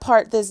spread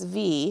apart this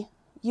V,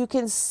 you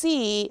can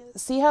see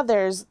how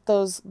there's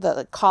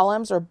the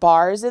columns or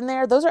bars in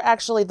there. Those are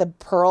actually the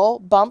purl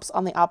bumps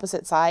on the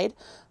opposite side.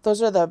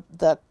 Those are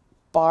the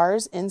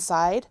bars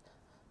inside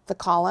the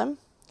column.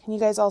 Can you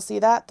guys all see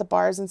that? The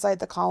bars inside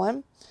the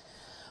column.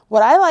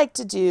 What I like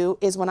to do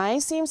is when I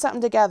seam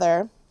something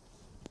together,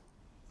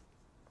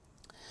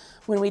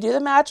 when we do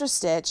the mattress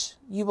stitch,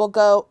 you will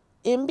go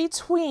in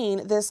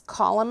between this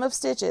column of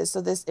stitches.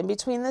 So this in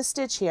between this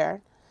stitch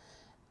here,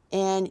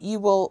 and you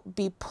will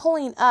be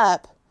pulling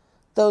up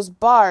those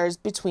bars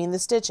between the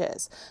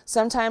stitches.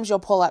 Sometimes you'll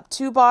pull up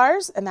 2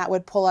 bars and that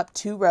would pull up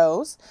 2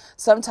 rows.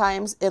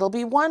 Sometimes it'll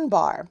be 1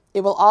 bar.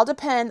 It will all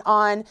depend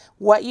on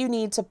what you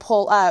need to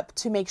pull up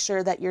to make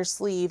sure that your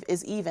sleeve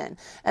is even.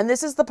 And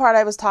this is the part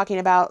I was talking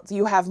about.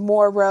 You have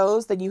more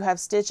rows than you have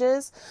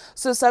stitches.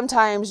 So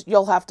sometimes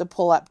you'll have to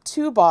pull up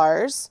 2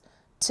 bars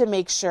to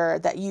make sure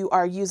that you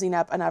are using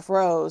up enough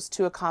rows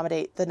to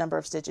accommodate the number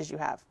of stitches you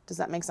have. Does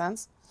that make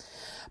sense?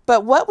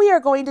 But what we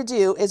are going to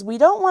do is we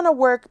don't want to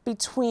work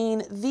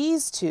between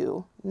these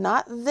two,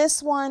 not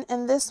this one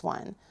and this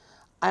one.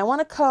 I want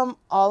to come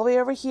all the way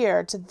over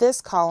here to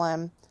this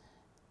column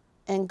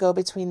and go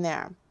between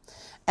there.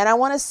 And I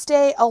want to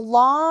stay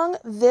along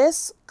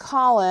this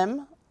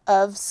column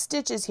of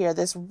stitches here,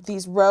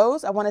 these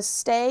rows. I want to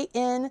stay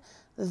in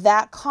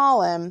that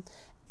column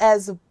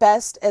as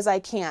best as I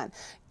can.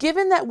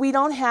 Given that we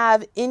don't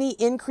have any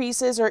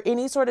increases or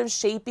any sort of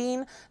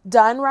shaping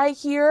done right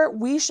here,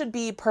 we should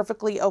be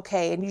perfectly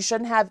okay, and you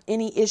shouldn't have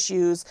any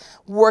issues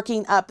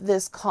working up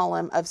this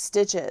column of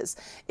stitches.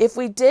 If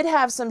we did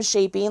have some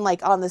shaping,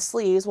 like on the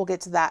sleeves, we'll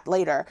get to that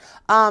later,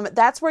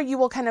 that's where you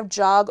will kind of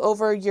jog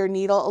over your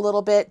needle a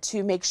little bit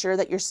to make sure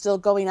that you're still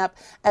going up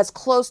as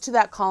close to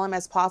that column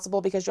as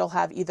possible, because you'll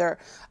have either,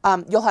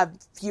 you'll have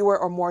fewer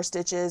or more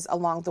stitches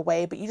along the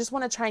way, but you just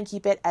want to try and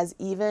keep it as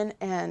even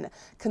and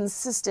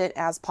consistent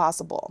as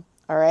possible.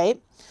 All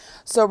right,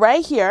 so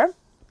right here,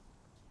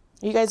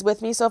 are you guys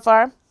with me so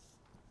far?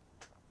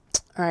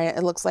 All right,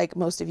 it looks like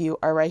most of you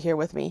are right here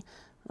with me.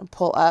 I'll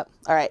pull up.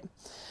 All right,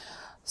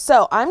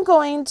 so I'm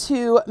going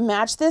to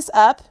match this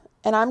up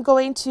and I'm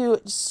going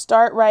to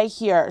start right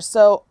here.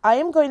 So I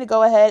am going to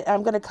go ahead and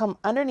I'm going to come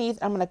underneath.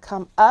 I'm going to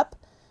come up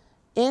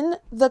in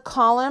the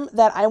column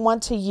that I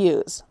want to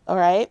use. All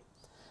right,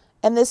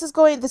 and this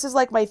is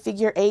like my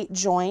figure 8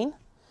 join,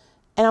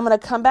 and I'm going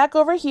to come back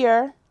over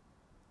here.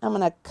 I'm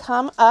going to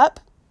come up.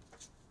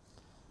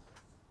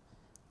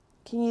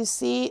 Can you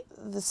see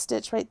the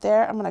stitch right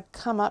there? I'm going to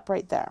come up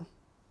right there.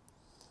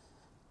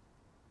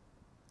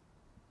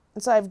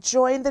 And so I've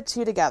joined the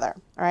two together.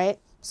 All right.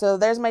 So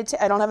there's my,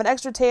 I don't have an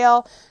extra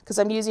tail because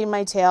I'm using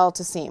my tail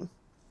to seam.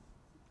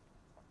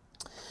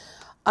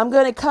 I'm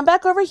going to come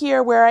back over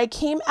here where I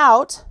came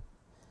out.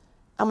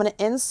 I'm going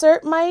to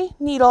insert my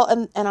needle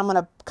and I'm going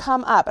to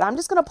come up, and I'm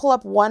just going to pull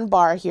up 1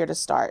 bar here to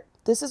start.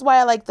 This is why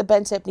I like the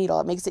bent tip needle.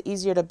 It makes it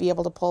easier to be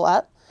able to pull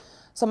up.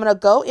 So I'm going to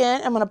go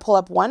in, I'm going to pull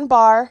up 1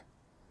 bar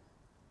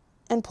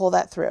and pull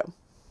that through.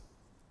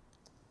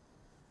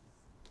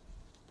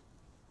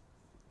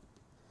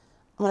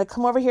 I'm going to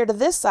come over here to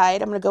this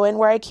side. I'm going to go in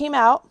where I came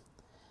out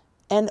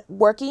and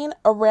working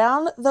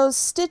around those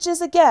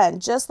stitches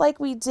again, just like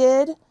we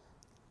did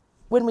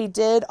when we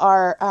did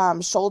our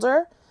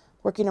shoulder,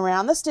 working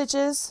around the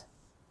stitches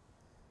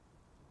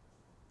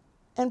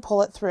and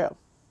pull it through.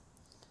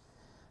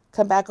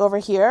 Come back over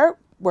here,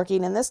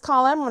 working in this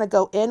column. I'm going to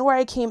go in where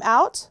I came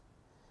out,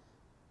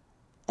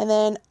 and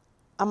then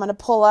I'm going to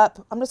pull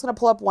up, I'm just going to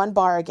pull up 1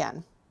 bar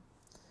again.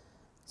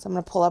 So I'm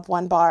going to pull up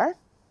 1 bar.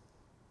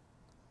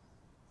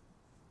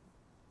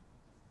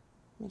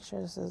 Make sure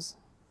this is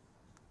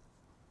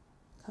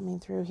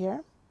coming through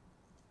here.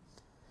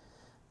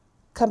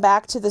 Come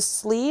back to the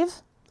sleeve,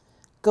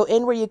 go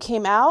in where you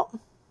came out,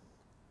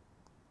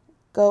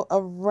 go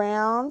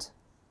around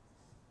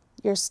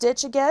your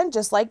stitch again,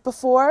 just like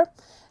before.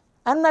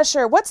 I'm not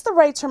sure, what's the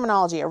right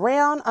terminology?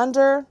 Around,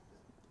 under?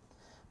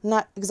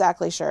 Not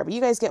exactly sure, but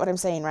you guys get what I'm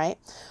saying, right?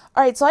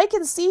 All right, so I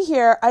can see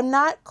here, I'm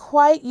not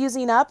quite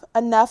using up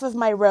enough of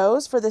my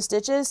rows for the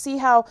stitches. See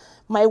how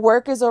my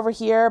work is over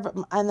here,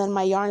 and then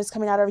my yarn is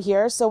coming out over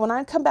here. So when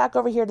I come back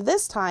over here to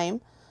this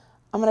time,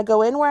 I'm going to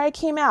go in where I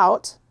came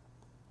out,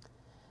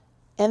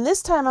 and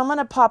this time I'm going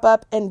to pop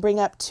up and bring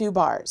up 2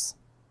 bars.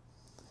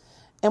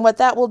 And what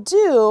that will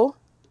do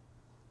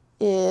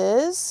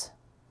is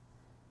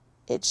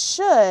it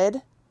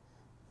should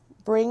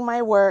bring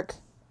my work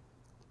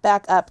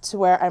back up to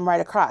where I'm right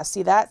across.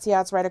 See that? See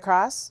how it's right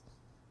across?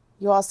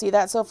 You all see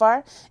that so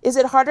far? Is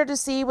it harder to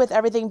see with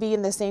everything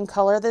being the same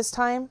color this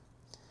time?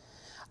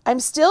 I'm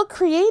still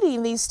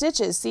creating these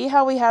stitches. See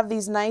how we have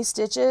these nice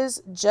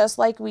stitches just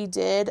like we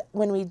did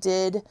when we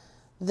did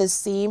the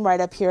seam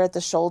right up here at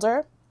the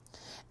shoulder?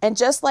 And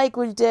just like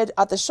we did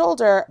at the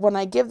shoulder, when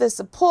I give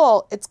this a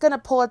pull, it's going to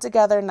pull it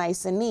together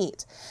nice and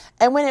neat.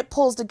 And when it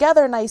pulls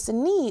together nice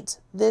and neat,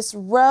 this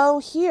row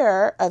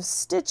here of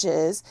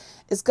stitches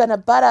is going to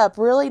butt up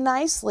really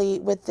nicely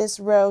with this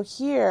row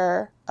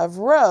here of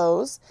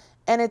rows,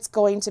 and it's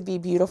going to be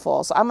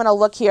beautiful. So I'm going to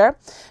look here,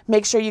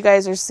 make sure you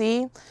guys are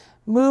seeing.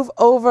 Move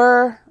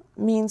over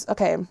means,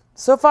 okay,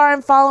 so far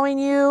I'm following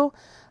you.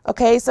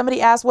 Okay,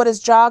 somebody asked, what does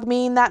jog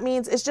mean? That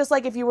means it's just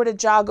like if you were to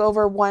jog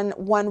over one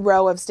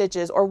row of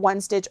stitches or 1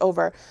 stitch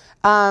over.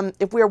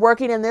 If we were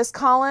working in this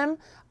column,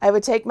 I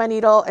would take my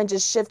needle and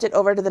just shift it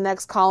over to the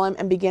next column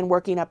and begin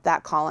working up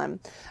that column.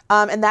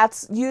 And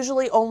that's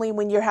usually only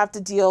when you have to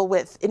deal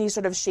with any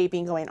sort of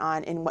shaping going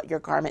on in what your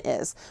garment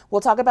is.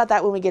 We'll talk about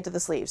that when we get to the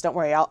sleeves. Don't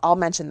worry, I'll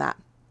mention that.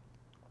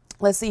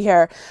 Let's see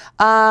here.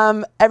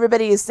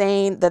 Everybody is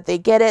saying that they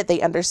get it,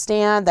 they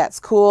understand, that's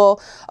cool.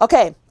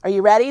 Okay, are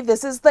you ready?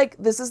 This is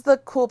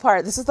the cool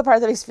part. This is the part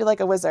that makes me feel like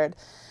a wizard.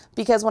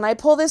 Because when I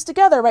pull this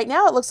together, right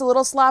now it looks a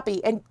little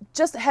sloppy. And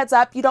just a heads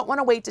up, you don't want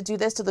to wait to do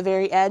this to the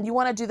very end. You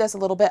want to do this a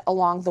little bit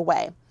along the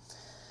way.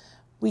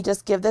 We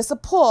just give this a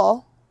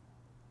pull,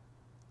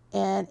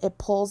 and it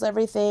pulls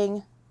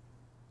everything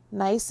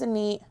nice and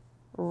neat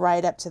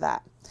right up to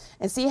that.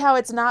 And see how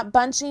it's not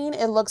bunching?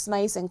 It looks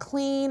nice and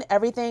clean.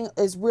 Everything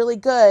is really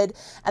good.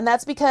 And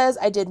that's because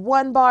I did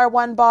 1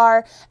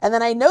 bar, and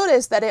then I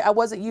noticed that I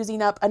wasn't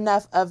using up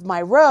enough of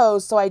my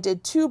rows, so I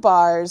did 2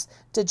 bars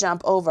to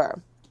jump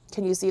over.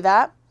 Can you see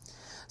that?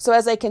 So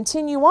as I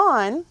continue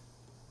on,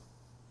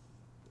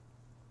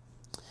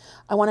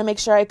 I want to make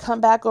sure I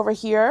come back over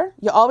here.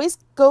 You always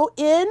go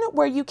in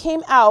where you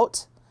came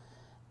out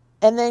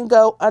and then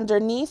go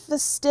underneath the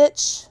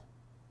stitch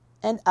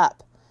and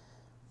up.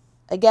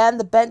 Again,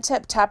 the bent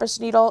tip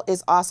tapestry needle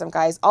is awesome,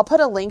 guys. I'll put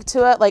a link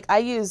to it. Like I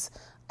use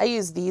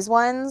these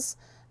ones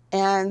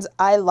and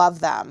I love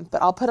them,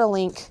 but I'll put a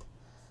link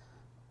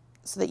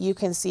so that you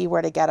can see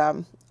where to get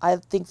them. I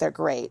think they're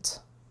great.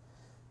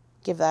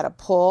 Give that a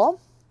pull.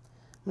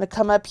 I'm going to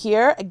come up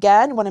here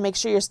again. You want to make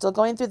sure you're still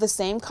going through the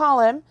same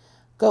column.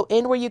 Go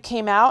in where you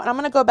came out, and I'm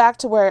going to go back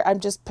to where I'm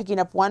just picking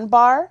up 1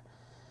 bar.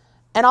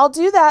 And I'll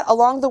do that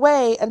along the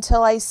way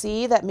until I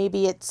see that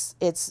maybe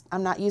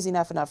I'm not using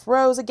enough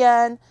rows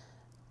again.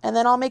 And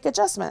then I'll make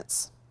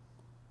adjustments.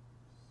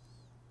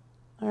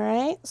 All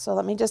right, so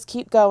let me just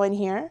keep going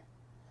here.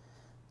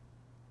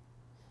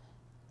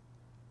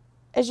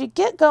 As you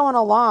get going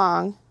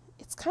along,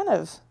 it's kind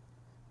of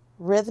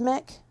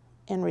rhythmic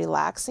and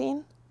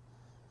relaxing.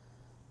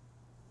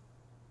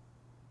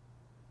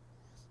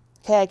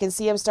 Okay, I can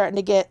see I'm starting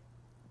to get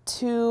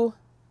too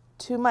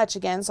much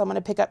again, so I'm going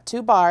to pick up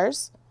 2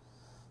 bars.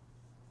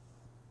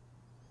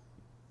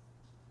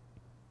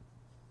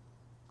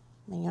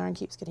 My yarn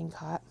keeps getting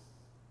caught.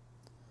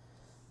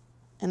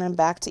 And I'm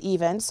back to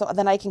even. So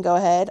then I can go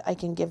ahead, I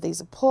can give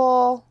these a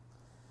pull.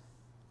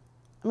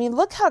 I mean,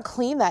 look how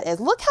clean that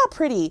is. Look how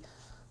pretty.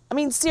 I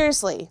mean,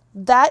 seriously,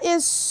 that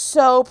is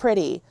so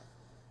pretty.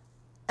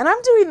 And I'm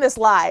doing this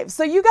live.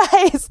 So you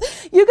guys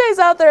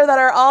out there that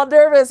are all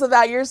nervous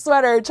about your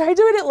sweater, try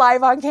doing it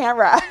live on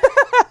camera.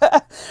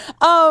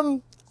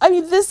 I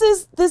mean, this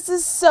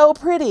is so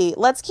pretty.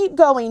 Let's keep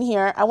going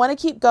here. I want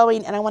to keep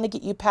going, and I want to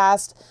get you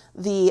past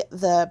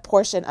the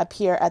portion up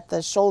here at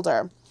the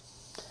shoulder.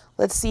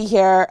 Let's see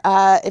here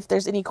if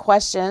there's any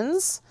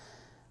questions.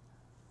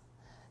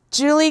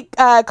 Julie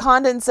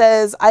Condon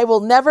says, I will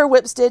never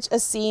whip stitch a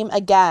seam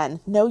again.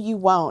 No, you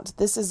won't.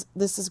 This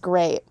is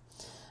great.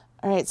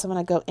 All right, so I'm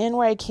going to go in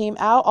where I came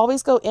out.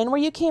 Always go in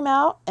where you came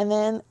out and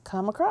then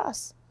come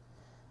across.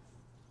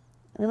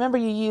 Remember,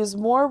 you use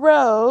more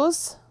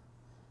rows.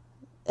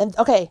 And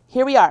okay,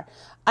 here we are.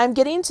 I'm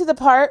getting to the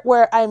part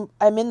where I'm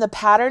in the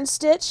pattern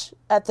stitch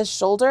at the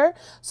shoulder.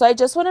 So I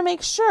just want to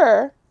make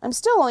sure I'm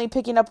still only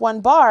picking up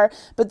one bar,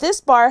 but this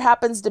bar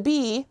happens to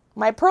be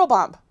my purl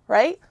bump,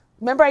 right?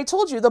 Remember I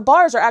told you the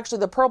bars are actually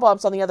the purl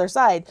bumps on the other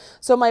side.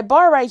 So my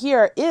bar right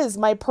here is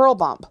my purl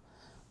bump.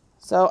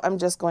 So I'm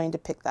just going to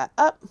pick that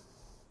up.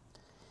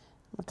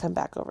 I'm going to come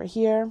back over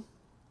here.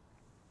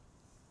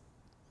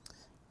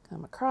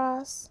 Come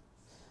across.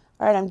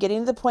 All right, I'm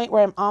getting to the point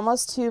where I'm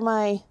almost to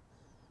my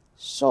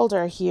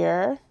shoulder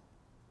here,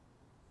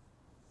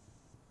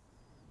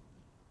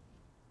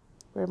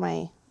 where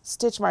my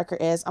stitch marker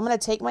is. I'm going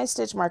to take my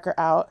stitch marker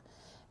out,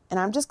 and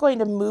I'm just going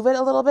to move it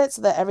a little bit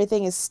so that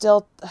everything is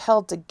still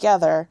held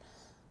together,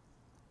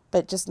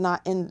 but just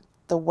not in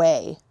the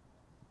way.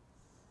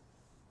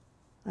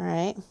 All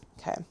right,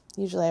 okay.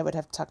 Usually I would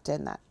have tucked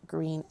in that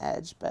green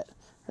edge,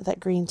 or that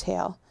green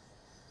tail.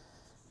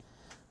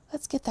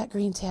 Let's get that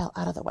green tail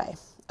out of the way.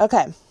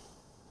 Okay,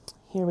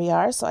 here we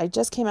are. So I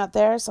just came out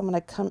there, so I'm going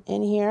to come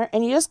in here,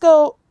 and you just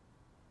go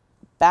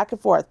back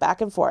and forth,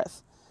 back and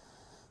forth.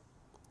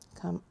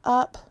 Come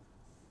up.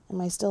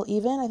 Am I still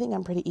even? I think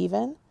I'm pretty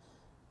even.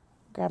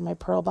 Grab my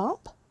purl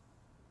bump.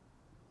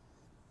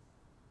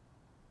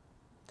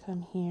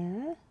 Come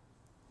here.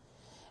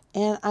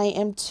 And I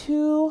am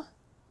to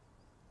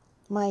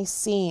my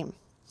seam.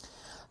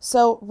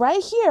 So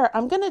right here,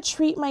 I'm going to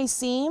treat my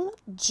seam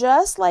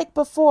just like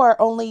before,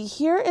 only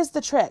here is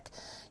the trick.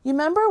 You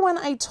remember when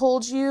I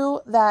told you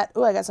that,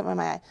 oh, I got something in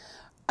my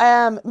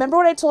eye. Remember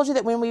when I told you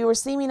that when we were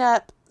seaming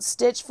up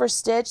stitch for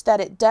stitch,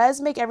 that it does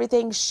make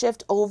everything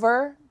shift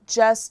over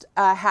just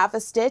half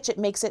a stitch. It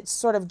makes it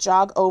sort of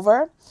jog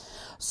over.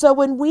 So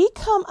when we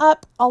come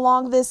up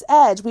along this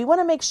edge, we want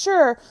to make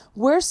sure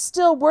we're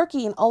still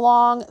working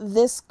along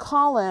this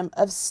column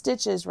of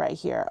stitches right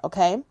here,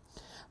 okay?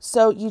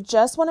 So you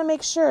just want to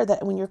make sure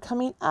that when you're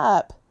coming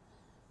up,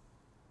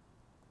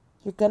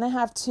 you're going to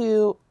have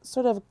to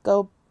sort of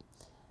go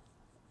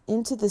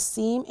into the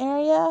seam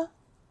area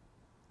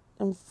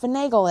and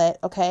finagle it,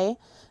 okay?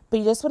 But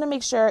you just want to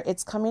make sure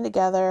it's coming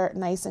together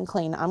nice and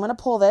clean. I'm going to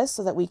pull this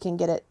so that we can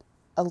get it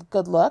a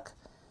good look.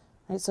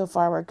 Right, so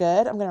far we're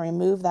good. I'm going to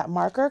remove that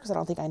marker because I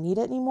don't think I need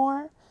it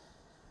anymore.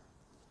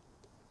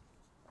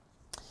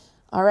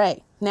 All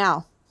right,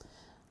 now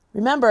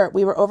remember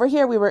we were over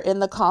here, we were in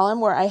the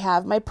column where I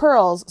have my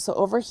purls. So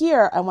over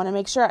here I want to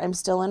make sure I'm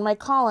still in my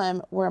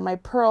column where my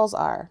purls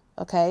are.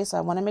 Okay, so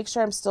I want to make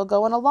sure I'm still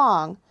going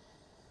along.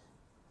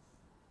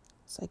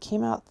 So I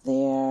came out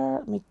there.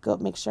 Let me go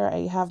make sure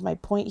I have my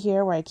point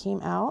here where I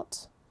came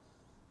out.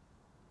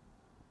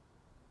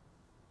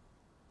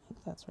 I think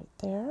that's right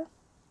there.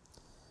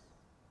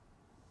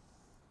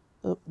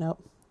 Oop,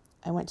 nope,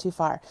 I went too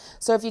far.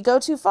 So if you go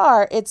too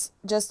far, it's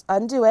just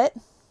undo it.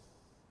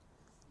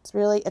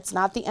 It's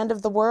not the end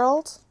of the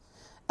world.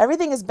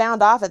 Everything is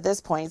bound off at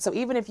this point. So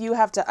even if you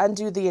have to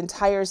undo the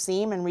entire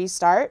seam and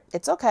restart,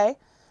 it's okay.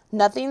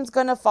 Nothing's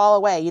gonna fall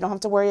away. You don't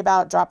have to worry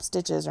about drop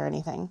stitches or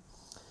anything.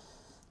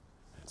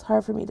 It's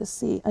hard for me to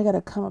see. I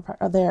gotta come apart.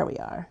 Oh, there we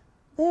are.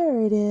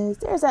 There it is.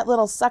 There's that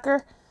little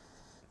sucker.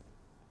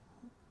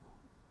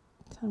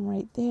 Come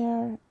right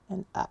there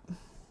and up.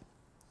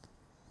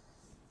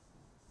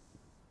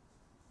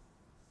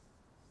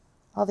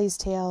 All these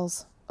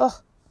tails.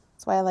 Oh,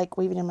 that's why I like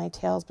weaving in my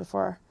tails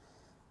before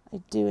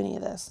I do any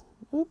of this.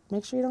 Oop,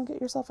 make sure you don't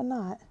get yourself a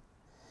knot.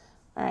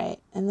 All right,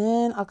 and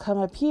then I'll come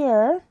up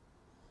here.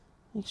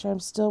 Make sure I'm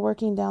still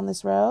working down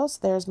this row. So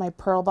there's my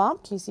purl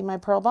bump. Can you see my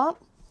purl bump?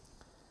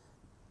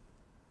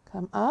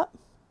 Come up,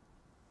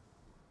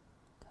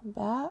 come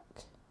back,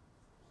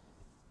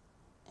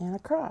 and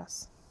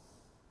across.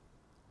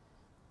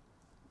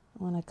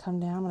 I want to come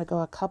down. I'm going to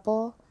go a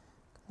couple.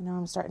 I know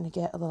I'm starting to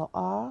get a little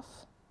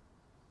off.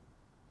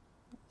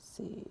 Let's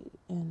see,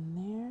 in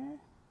there,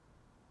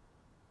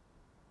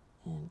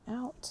 and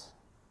out.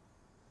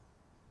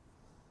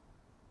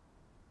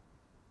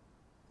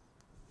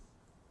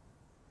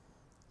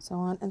 So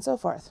on and so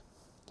forth.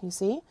 Can you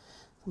see?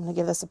 I'm going to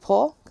give this a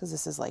pull because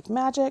this is like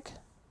magic.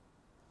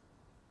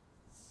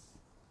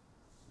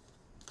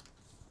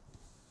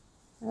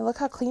 And look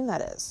how clean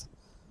that is.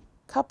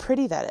 Look how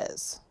pretty that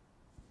is.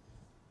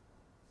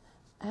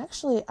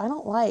 Actually, I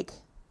don't like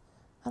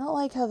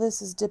how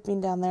this is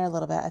dipping down there a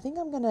little bit. I think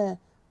I'm going to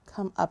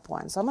come up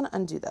one. So I'm going to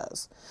undo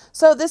those.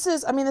 So this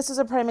is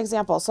a prime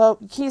example. So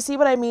can you see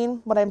what I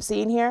mean, what I'm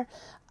seeing here?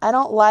 I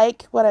don't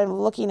like what I'm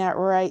looking at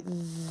right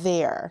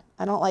there.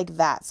 I don't like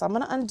that. So I'm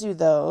going to undo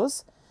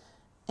those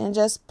and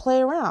just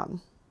play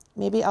around.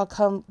 Maybe I'll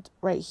come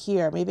right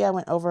here. Maybe I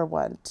went over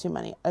one too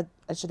many. I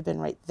should have been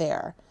right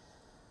there.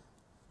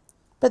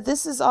 But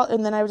this is all,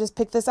 and then I would just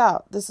pick this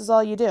out. This is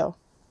all you do.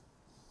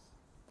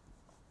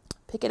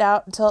 Pick it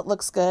out until it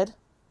looks good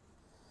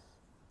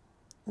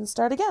and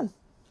start again.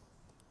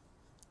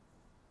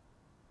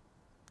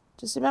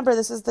 Just remember,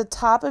 this is the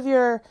top of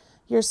your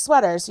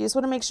sweater, so you just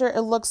want to make sure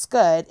it looks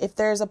good. If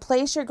there's a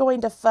place you're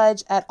going to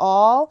fudge at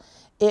all,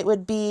 it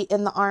would be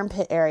in the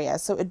armpit area.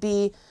 So it would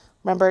be,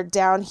 remember,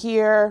 down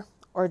here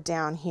or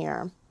down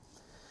here.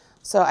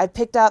 So I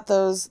picked out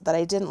those that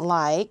I didn't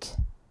like.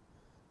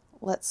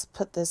 Let's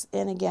put this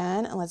in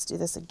again, and let's do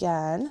this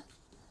again.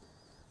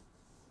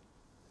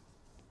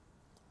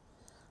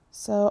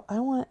 So I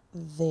want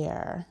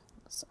there.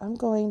 So I'm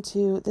going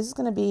to, this is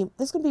going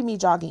to be me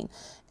jogging.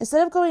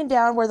 Instead of going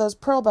down where those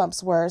pearl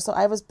bumps were, so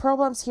I was pearl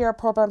bumps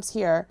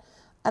here,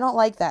 I don't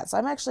like that. So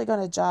I'm actually going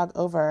to jog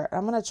over.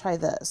 I'm going to try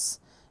this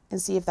and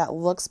see if that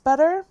looks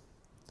better.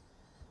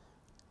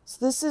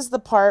 So this is the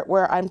part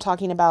where I'm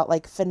talking about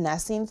like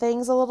finessing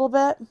things a little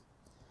bit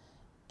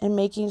and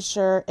making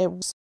sure it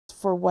works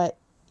for what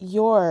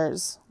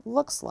yours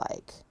looks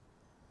like.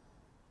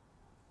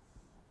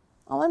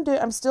 All I'm doing,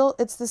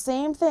 it's the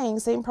same thing,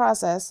 same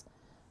process.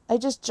 I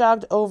just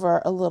jogged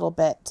over a little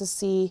bit to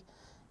see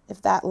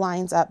if that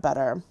lines up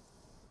better.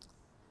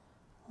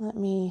 Let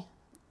me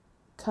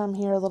come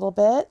here a little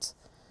bit,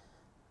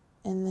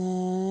 and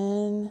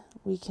then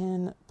we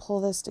can pull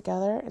this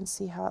together and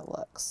see how it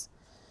looks.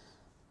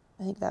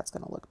 I think that's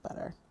going to look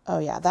better. Oh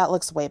yeah, that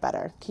looks way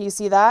better. Can you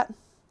see that?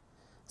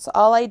 So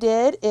all I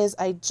did is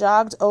I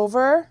jogged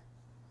over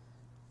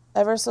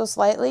ever so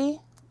slightly,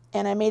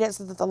 and I made it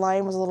so that the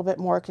line was a little bit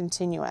more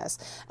continuous.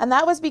 And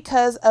that was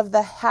because of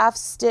the half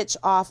stitch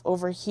off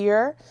over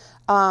here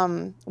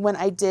when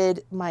I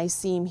did my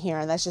seam here,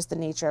 and that's just the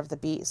nature of the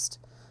beast.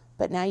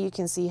 But now you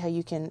can see how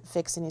you can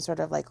fix any sort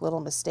of like little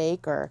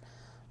mistake or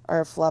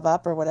flub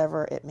up or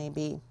whatever it may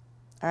be.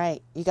 All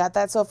right, you got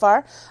that so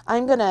far?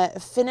 I'm gonna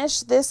finish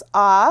this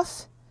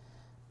off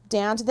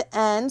down to the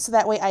end so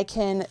that way I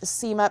can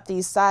seam up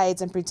these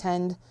sides and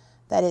pretend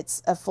that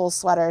it's a full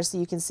sweater so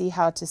you can see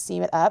how to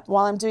seam it up.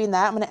 While I'm doing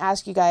that, I'm going to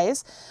ask you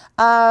guys,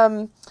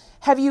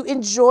 have you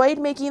enjoyed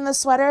making the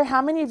sweater?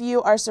 How many of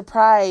you are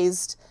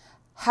surprised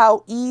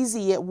how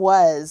easy it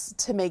was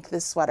to make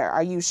this sweater?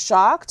 Are you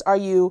shocked? Are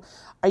you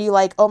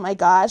like, oh my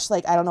gosh,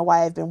 like I don't know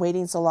why I've been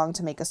waiting so long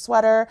to make a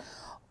sweater?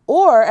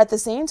 Or at the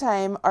same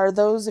time, are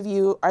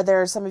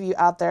there some of you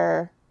out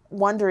there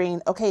wondering,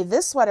 okay,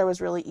 this sweater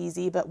was really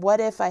easy, but what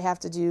if I have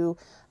to do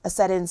a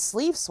set-in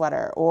sleeve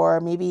sweater or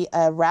maybe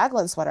a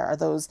raglan sweater? Are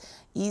those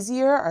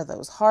easier? Are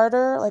those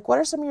harder? Like, what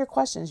are some of your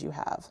questions you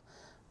have?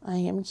 I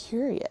am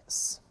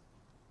curious.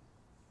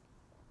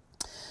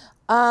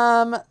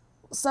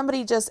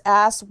 Somebody just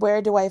asked,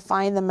 where do I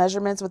find the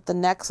measurements with the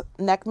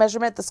neck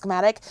measurement, the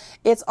schematic?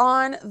 It's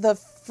on the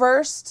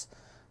first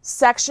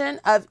section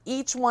of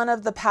each one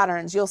of the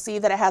patterns. You'll see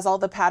that it has all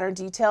the pattern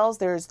details.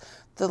 There's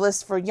the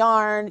list for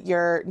yarn,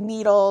 your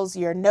needles,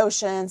 your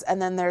notions, and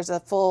then there's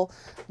a full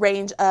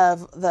range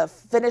of the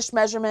finished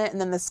measurement, and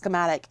then the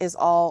schematic is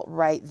all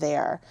right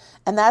there.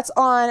 And that's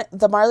on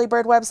the Marley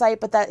Bird website,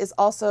 but that is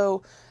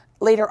also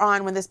later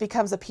on when this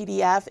becomes a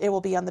PDF, it will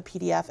be on the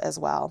PDF as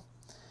well.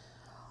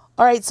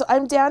 All right, so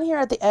I'm down here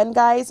at the end,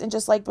 guys, and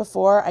just like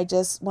before, I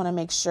just want to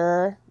make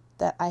sure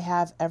that I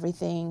have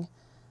everything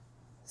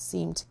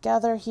seam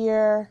together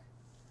here,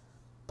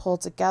 pull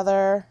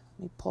together.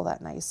 Let me pull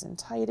that nice and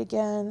tight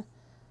again.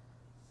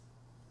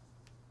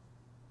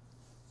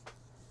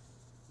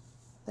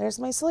 There's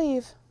my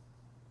sleeve.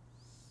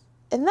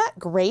 Isn't that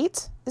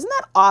great? Isn't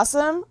that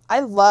awesome?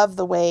 I love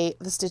the way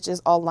the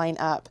stitches all line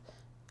up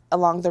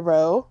along the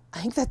row.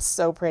 I think that's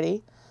so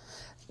pretty.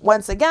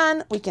 Once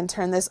again, we can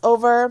turn this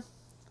over.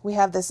 We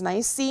have this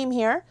nice seam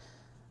here.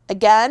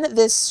 Again,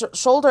 this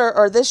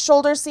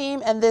shoulder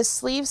seam and this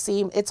sleeve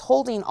seam, it's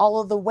holding all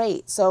of the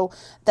weight. So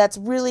that's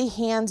really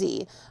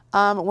handy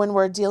when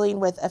we're dealing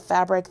with a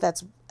fabric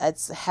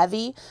it's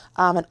heavy,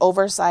 an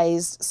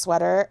oversized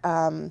sweater.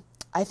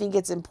 I think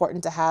it's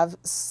important to have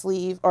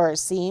sleeve or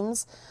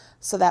seams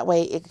so that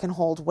way it can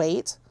hold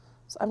weight.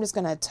 So I'm just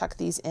going to tuck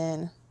these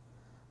in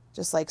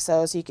just like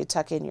so. So you could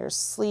tuck in your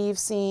sleeve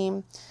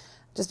seam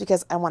just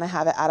because I want to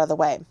have it out of the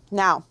way.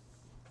 Now,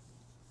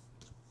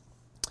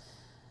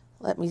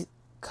 let me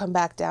come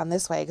back down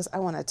this way because I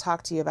want to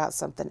talk to you about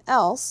something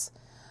else.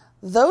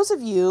 Those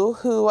of you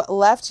who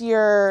left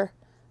your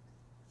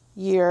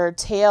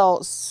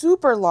tail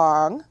super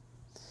long,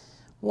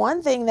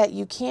 one thing that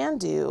you can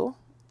do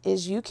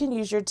is you can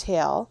use your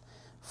tail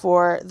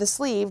for the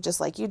sleeve just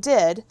like you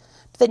did,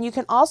 but then you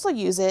can also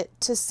use it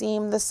to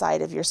seam the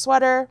side of your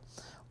sweater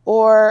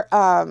or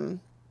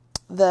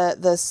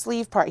the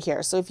sleeve part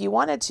here. So if you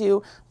wanted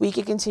to, we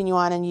could continue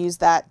on and use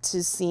that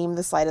to seam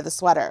the side of the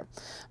sweater.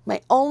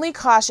 My only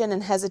caution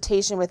and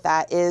hesitation with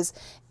that is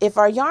if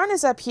our yarn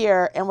is up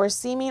here and we're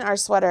seaming our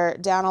sweater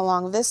down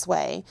along this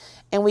way,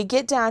 and we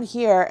get down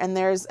here and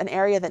there's an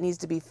area that needs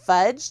to be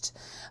fudged,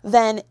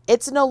 then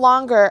it's no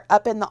longer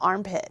up in the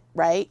armpit,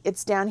 right?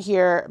 It's down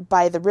here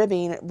by the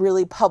ribbing,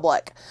 really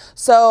public.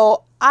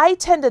 So I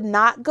tend to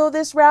not go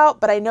this route,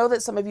 but I know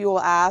that some of you will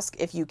ask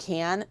if you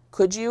can.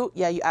 Could you?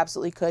 Yeah, you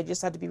absolutely could. You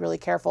just have to be really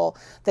careful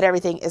that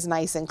everything is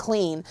nice and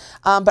clean.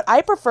 But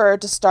I prefer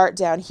to start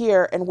down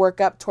here and work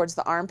up towards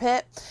the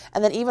armpit.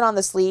 And then even on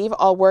the sleeve,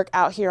 I'll work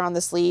out here on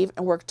the sleeve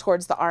and work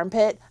towards the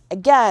armpit.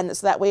 Again,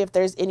 so that way if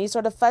there's any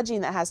sort of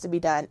fudging that has to be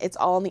done, it's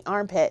all in the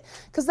armpit,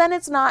 because then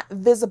it's not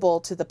visible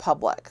to the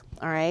public.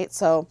 All right,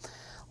 so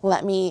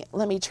let me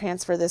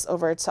transfer this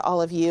over to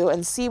all of you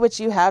and see what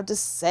you have to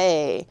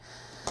say.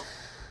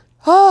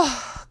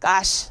 Oh,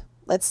 gosh,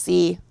 let's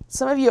see.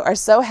 Some of you are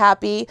so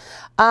happy.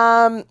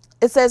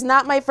 It says,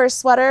 not my first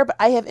sweater, but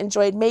I have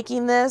enjoyed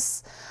making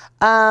this.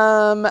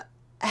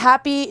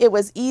 Happy it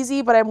was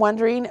easy, but I'm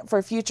wondering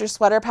for future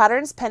sweater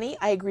patterns. Penny,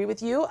 I agree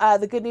with you.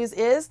 The good news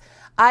is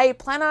I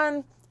plan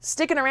on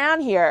sticking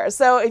around here.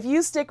 So if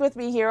you stick with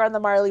me here on the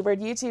Marley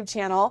Bird YouTube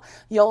channel,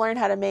 you'll learn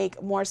how to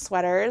make more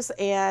sweaters,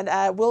 and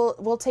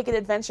we'll take an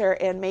adventure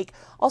and make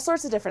all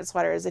sorts of different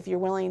sweaters if you're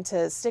willing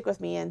to stick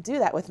with me and do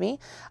that with me.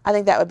 I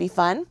think that would be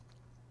fun.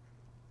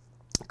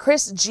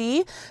 Chris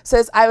G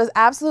says, I was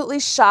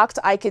absolutely shocked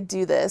I could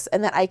do this,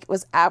 and that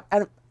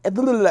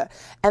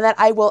and that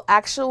I will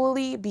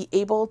actually be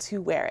able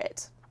to wear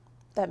it.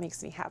 That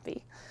makes me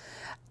happy.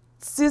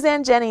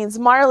 Suzanne Jennings,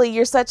 Marley,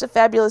 you're such a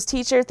fabulous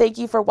teacher. Thank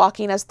you for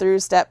walking us through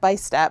step by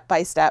step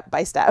by step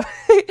by step.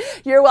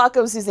 You're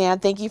welcome, Suzanne.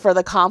 Thank you for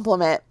the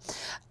compliment.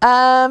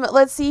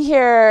 Let's see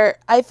here.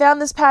 I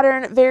found this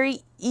pattern very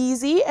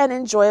easy and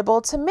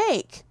enjoyable to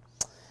make.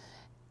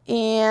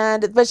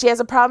 But she has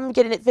a problem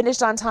getting it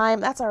finished on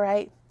time. That's all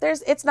right.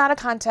 It's not a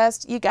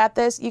contest. You got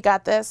this. You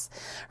got this.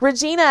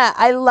 Regina,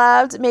 I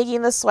loved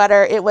making the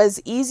sweater. It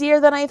was easier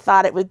than I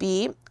thought it would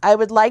be. I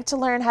would like to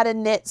learn how to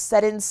knit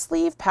set-in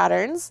sleeve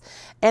patterns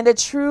and a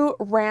true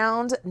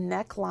round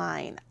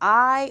neckline.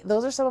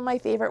 Those are some of my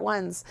favorite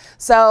ones.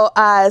 So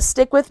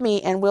stick with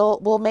me and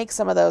we'll make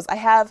some of those. I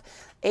have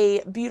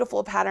a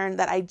beautiful pattern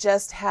that I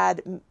just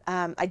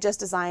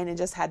designed and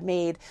just had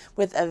made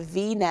with a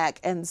V-neck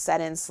and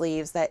set-in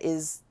sleeves that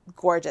is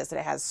gorgeous. And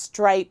it has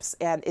stripes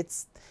and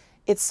it's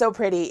so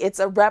pretty. It's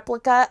a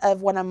replica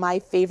of one of my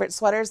favorite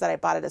sweaters that I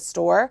bought at a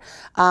store.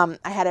 I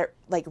had it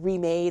like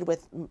remade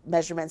with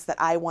measurements that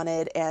I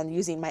wanted and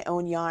using my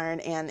own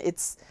yarn, and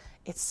it's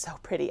so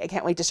pretty. I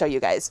can't wait to show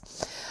you guys.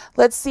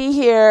 Let's see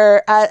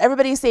here.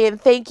 Everybody's saying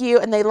thank you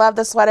and they love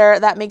the sweater.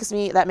 That makes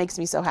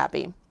me so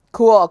happy.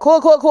 Cool, cool,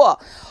 cool, cool.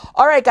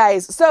 All right,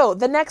 guys. So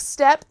the next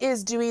step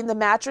is doing the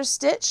mattress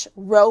stitch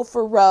row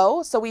for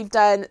row. So we've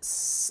done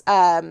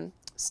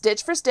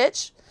stitch for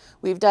stitch.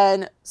 We've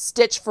done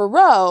stitch for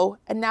row,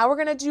 and now we're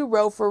going to do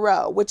row for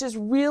row, which is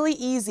really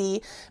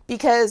easy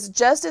because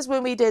just as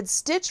when we did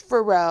stitch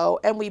for row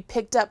and we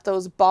picked up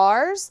those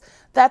bars,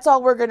 that's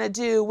all we're going to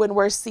do when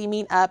we're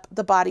seaming up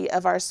the body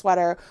of our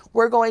sweater.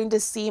 We're going to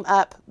seam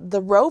up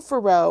the row for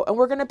row, and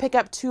we're going to pick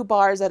up 2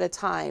 bars at a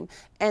time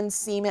and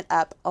seam it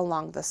up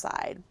along the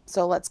side.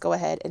 So let's go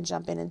ahead and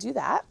jump in and do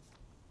that.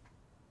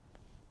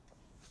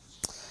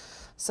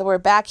 So we're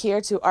back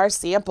here to our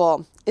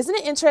sample. Isn't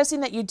it interesting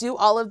that you do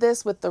all of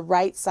this with the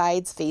right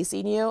sides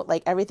facing you?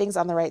 Like everything's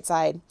on the right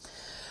side.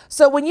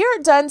 So when you're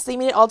done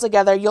seaming it all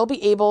together, you'll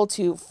be able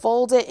to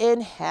fold it in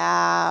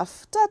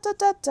half. Da, da,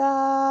 da,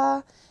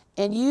 da.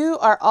 And you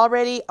are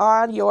already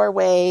on your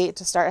way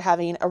to start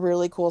having a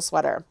really cool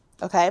sweater.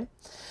 Okay.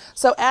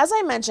 So as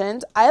I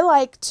mentioned, I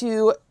like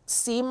to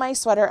seam my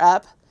sweater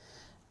up.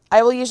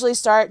 I will usually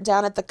start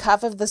down at the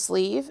cuff of the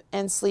sleeve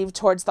and sleeve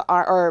towards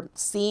the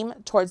seam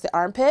towards the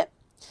armpit.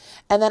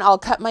 And then I'll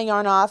cut my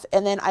yarn off,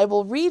 and then I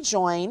will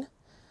rejoin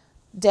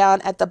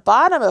down at the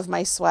bottom of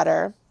my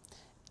sweater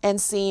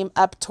and seam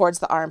up towards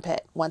the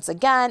armpit. Once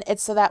again,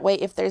 it's so that way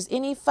if there's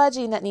any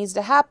fudging that needs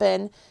to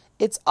happen,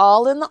 it's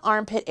all in the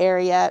armpit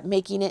area,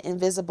 making it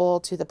invisible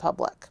to the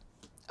public.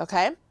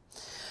 Okay?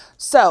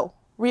 So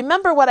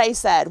remember what I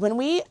said. When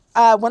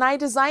I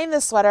designed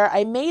this sweater,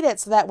 I made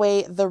it so that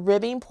way the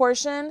ribbing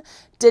portion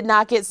did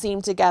not get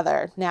seamed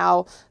together.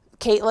 Now,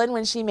 Caitlin,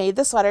 when she made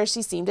the sweater,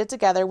 she seamed it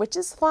together, which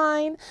is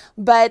fine,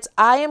 but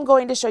I am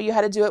going to show you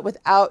how to do it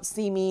without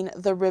seaming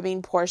the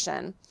ribbing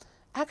portion.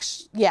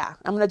 Actually, yeah,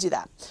 I'm going to do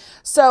that.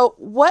 So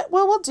what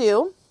we'll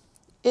do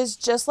is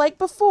just like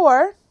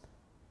before,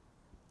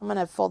 I'm going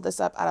to fold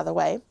this up out of the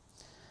way.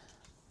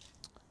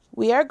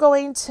 We are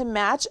going to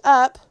match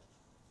up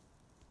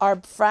our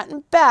front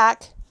and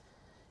back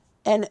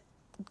and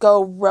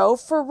go row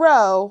for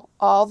row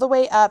all the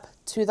way up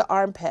to the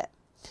armpit.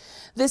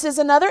 This is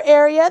another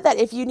area that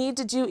if you need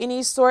to do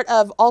any sort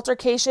of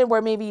altercation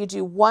where maybe you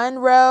do one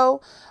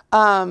row,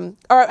 or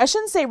I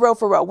shouldn't say row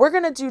for row. We're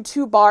going to do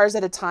 2 bars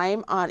at a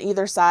time on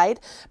either side.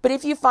 But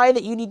if you find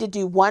that you need to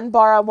do 1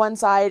 bar on one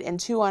side and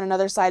 2 on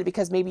another side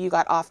because maybe you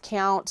got off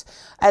count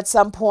at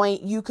some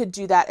point, you could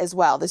do that as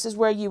well. This is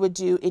where you would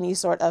do any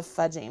sort of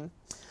fudging.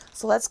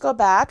 So let's go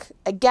back.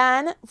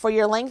 Again, for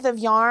your length of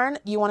yarn,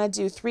 you want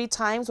to do 3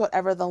 times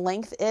whatever the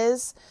length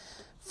is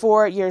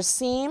for your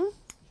seam,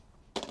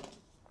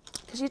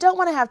 because you don't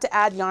want to have to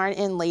add yarn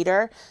in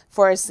later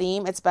for a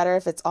seam. It's better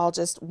if it's all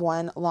just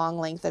one long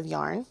length of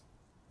yarn.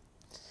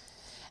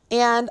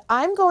 And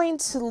I'm going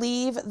to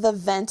leave the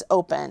vent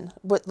open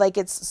like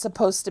it's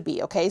supposed to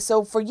be, okay?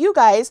 So for you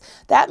guys,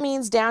 that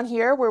means down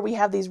here where we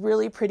have these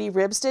really pretty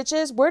rib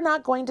stitches, we're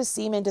not going to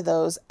seam into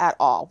those at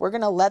all. We're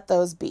going to let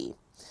those be.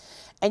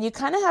 And you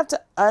kind of have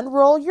to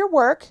unroll your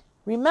work.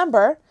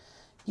 Remember,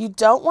 you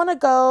don't want to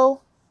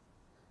go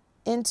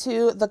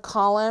into the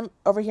column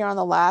over here on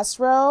the last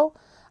row.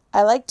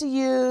 I like to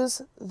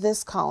use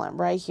this column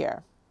right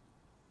here,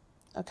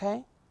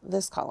 okay?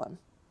 This column.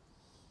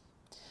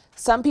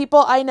 Some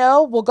people I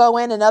know will go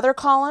in another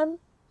column.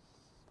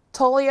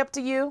 Totally up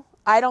to you.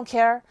 I don't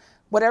care.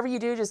 Whatever you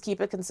do, just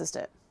keep it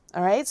consistent.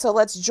 All right, so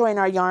let's join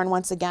our yarn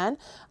once again.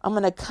 I'm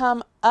going to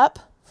come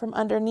up from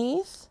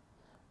underneath,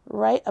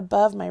 right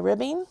above my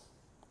ribbing.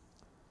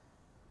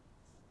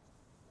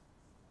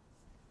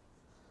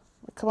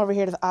 We'll come over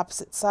here to the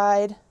opposite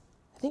side.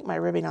 I think my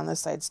ribbing on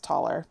this side's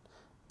taller,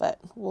 but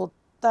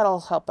that'll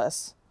help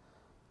us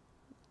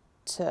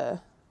to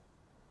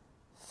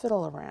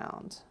fiddle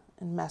around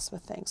and mess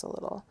with things a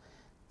little.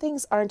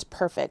 Things aren't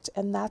perfect,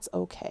 and that's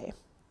okay.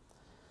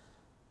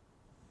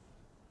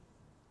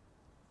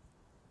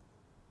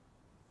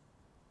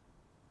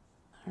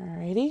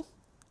 Alrighty.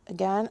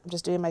 Again, I'm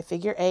just doing my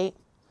figure 8.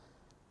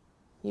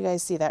 You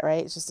guys see that,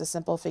 right? It's just a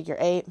simple figure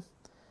 8.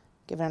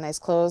 Give it a nice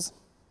close.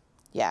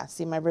 Yeah,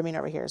 see my ribbing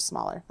over here is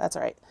smaller. That's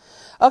all right.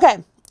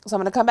 Okay, so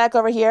I'm going to come back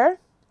over here.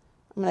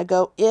 I'm going to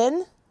go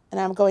in, and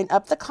I'm going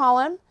up the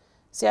column.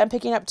 See, I'm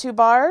picking up 2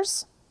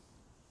 bars.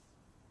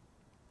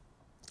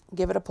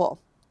 Give it a pull.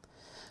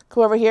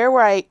 Come over here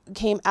where I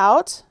came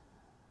out.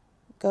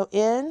 Go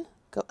in,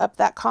 go up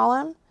that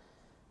column,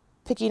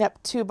 picking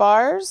up 2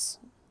 bars.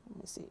 Let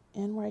me see,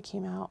 in where I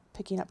came out,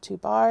 picking up 2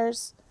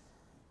 bars,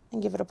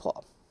 and give it a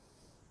pull.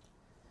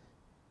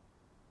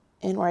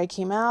 In where I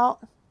came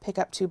out, pick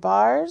up 2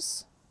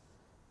 bars,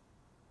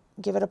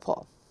 give it a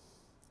pull.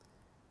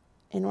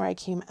 In where I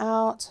came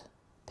out,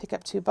 pick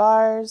up 2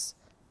 bars,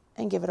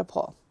 and give it a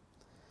pull.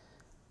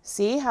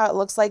 See how it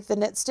looks like the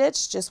knit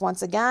stitch? Just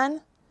once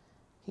again,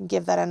 you can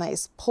give that a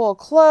nice pull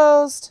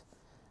closed,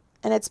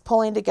 and it's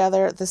pulling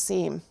together the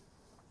seam.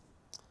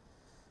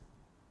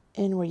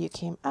 In where you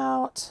came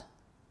out,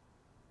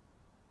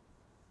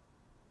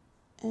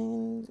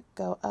 and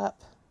go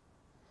up.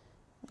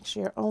 Make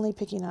sure you're only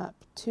picking up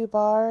 2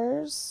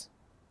 bars.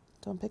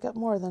 Don't pick up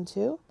more than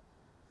 2.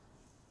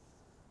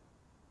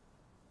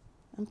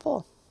 And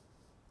pull.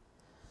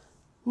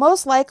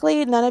 Most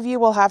likely, none of you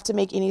will have to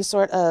make any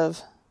sort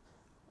of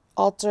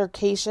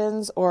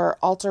altercations or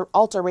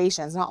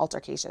alterations, not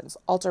altercations,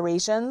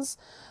 alterations.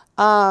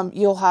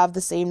 You'll have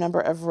the same number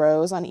of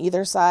rows on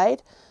either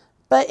side.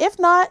 But if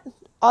not,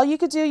 all you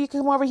could do, you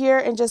can come over here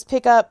and just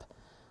pick up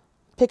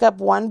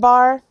 1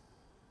 bar.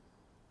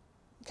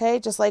 Okay,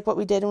 just like what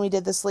we did when we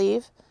did the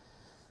sleeve.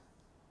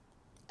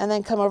 And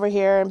then come over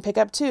here and pick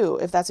up 2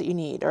 if that's what you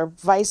need, or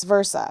vice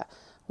versa.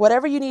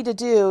 Whatever you need to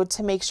do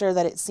to make sure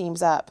that it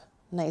seams up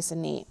nice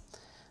and neat.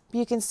 But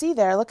you can see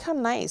there, look how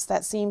nice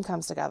that seam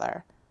comes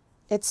together.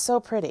 It's so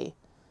pretty.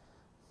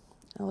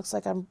 It looks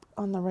like I'm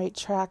on the right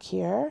track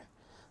here.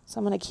 So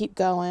I'm going to keep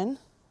going.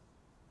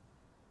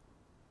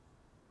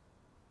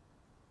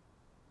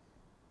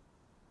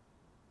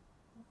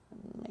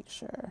 Make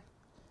sure.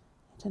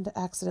 I tend to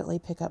accidentally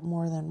pick up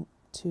more than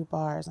 2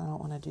 bars. I don't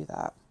want to do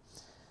that.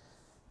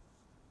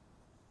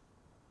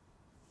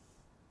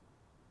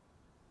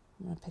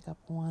 I'm going to pick up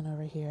 1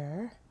 over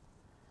here,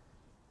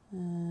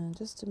 and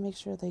just to make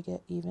sure they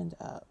get evened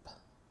up.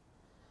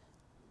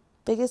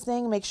 Biggest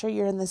thing, make sure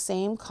you're in the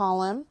same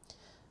column,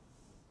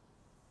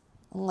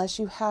 unless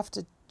you have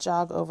to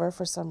jog over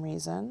for some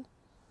reason.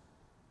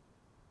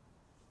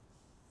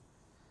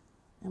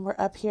 And we're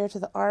up here to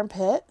the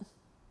armpit.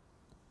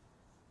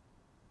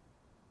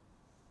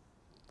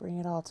 Bring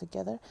it all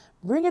together.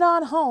 Bring it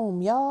on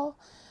home, y'all.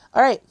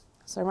 All right,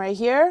 so I'm right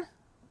here.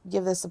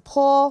 Give this a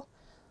pull.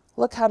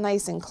 Look how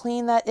nice and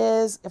clean that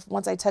is. If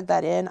once I tug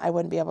that in, I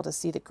wouldn't be able to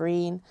see the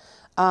green.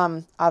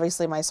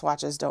 Obviously my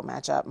swatches don't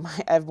match up.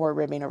 I have more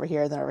ribbing over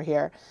here than over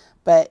here,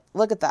 but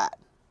look at that.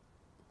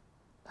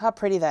 How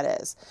pretty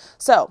that is.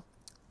 So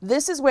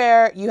this is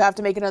where you have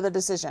to make another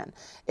decision.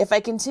 If I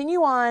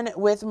continue on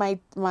with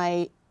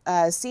my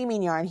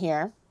seaming yarn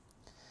here,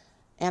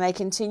 and I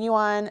continue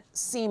on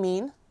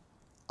seaming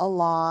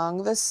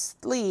along the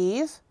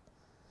sleeve,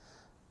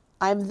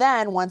 I'm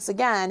then, once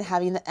again,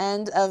 having the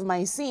end of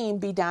my seam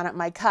be down at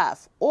my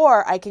cuff.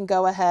 Or I can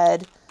go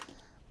ahead,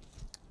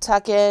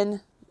 tuck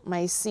in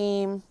my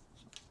seam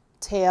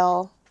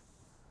tail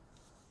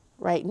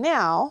right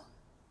now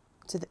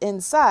to the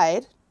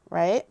inside,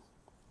 right?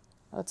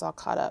 Oh, it's all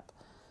caught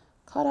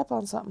up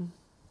on something.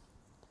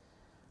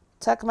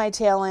 Tuck my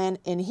tail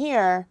in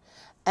here,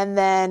 and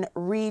then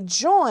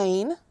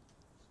rejoin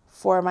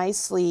for my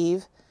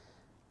sleeve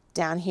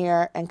down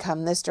here and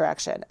come this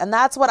direction. And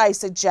that's what I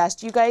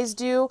suggest you guys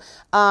do,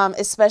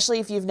 especially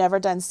if you've never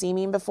done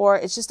seaming before.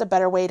 It's just a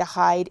better way to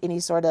hide any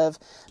sort of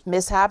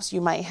mishaps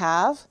you might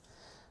have.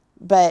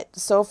 But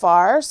so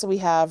far, so we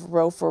have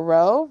row for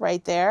row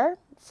right there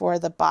for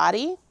the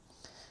body.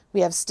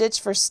 We have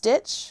stitch for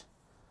stitch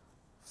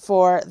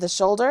for the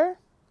shoulder.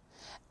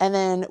 And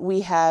then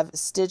we have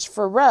stitch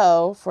for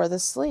row for the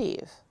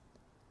sleeve.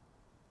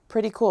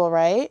 Pretty cool,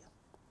 right?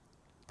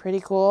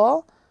 Pretty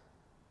cool.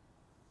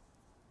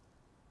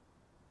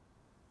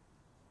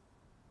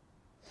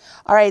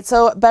 All right,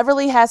 so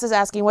Beverly Hess is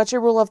asking, what's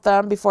your rule of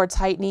thumb before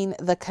tightening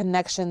the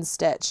connection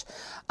stitch?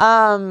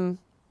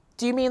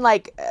 Do you mean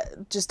like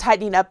just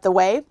tightening up the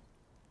way?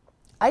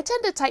 I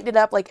tend to tighten it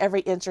up like every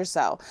inch or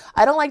so.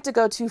 I don't like to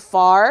go too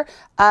far.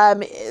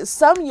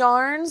 Some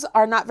yarns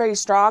are not very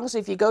strong, so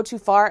if you go too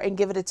far and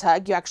give it a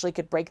tug, you actually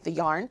could break the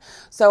yarn.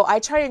 So I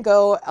try and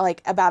go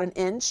like about an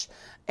inch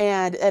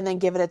and then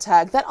give it a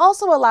tug. That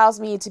also allows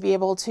me to be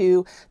able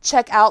to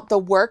check out the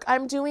work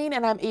I'm doing,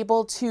 and I'm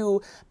able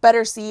to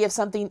better see if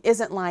something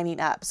isn't lining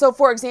up. So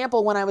for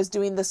example, when I was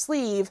doing the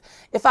sleeve,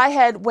 if I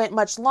had went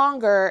much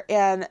longer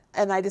and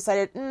I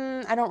decided,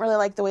 I don't really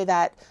like the way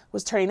that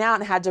was turning out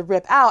and had to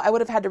rip out, I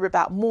would have had to rip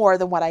out more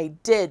than what I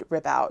did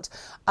rip out.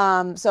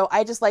 So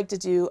I just like to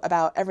do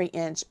about every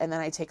inch, and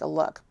then I take a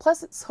look.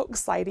 Plus it's so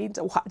exciting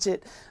to watch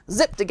it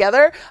zip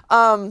together.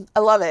 I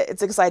love it.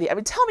 It's exciting. I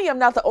mean, tell me I'm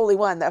not the only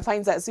one that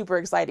finds that super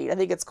exciting. I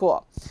think it's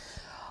cool.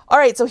 All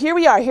right, so here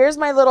we are. Here's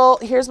my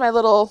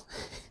little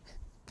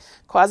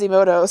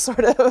Quasimodo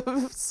sort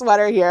of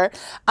sweater here.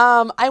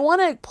 I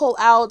want to pull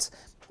out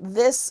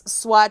this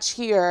swatch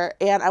here,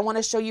 and I want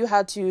to show you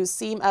how to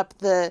seam up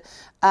the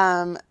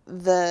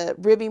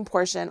ribbing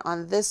portion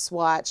on this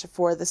swatch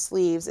for the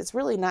sleeves. It's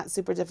really not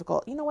super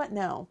difficult. You know what?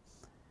 No,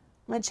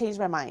 I'm going to change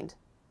my mind.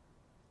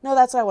 No,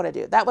 that's what I want to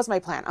do. That was my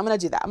plan. I'm going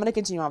to do that. I'm going to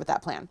continue on with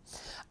that plan.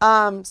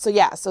 So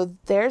yeah, so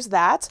there's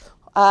that.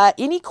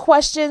 Any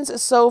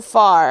questions so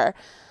far?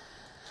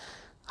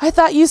 I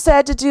thought you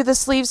said to do the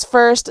sleeves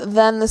first,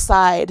 then the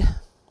side.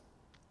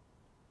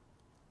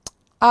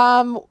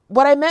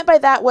 What I meant by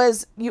that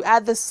was you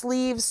add the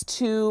sleeves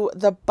to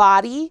the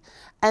body,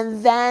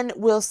 and then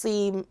we'll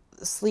seam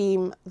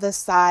the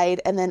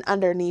side and then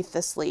underneath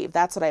the sleeve.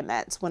 That's what I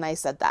meant when I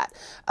said that.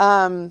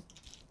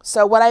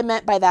 So what I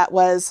meant by that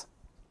was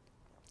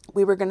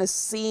we were going to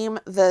seam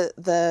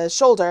the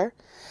shoulder,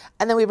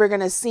 and then we were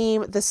going to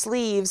seam the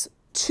sleeves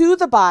to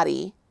the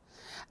body.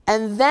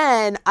 And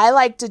then I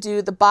like to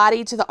do the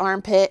body to the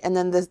armpit, and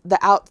then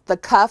the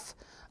cuff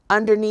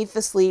underneath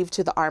the sleeve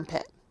to the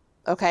armpit.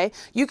 Okay.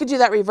 You could do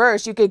that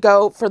reverse. You could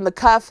go from the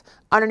cuff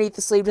underneath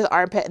the sleeve to the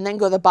armpit and then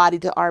go the body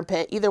to the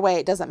armpit. Either way,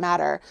 it doesn't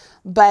matter,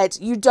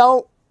 but you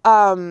don't,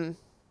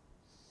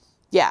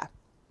 yeah.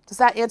 Does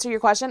that answer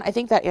your question? I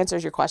think that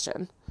answers your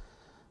question.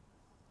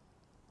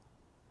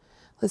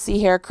 Let's see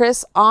here.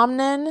 Chris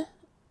Omnin.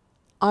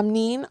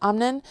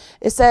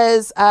 It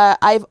says,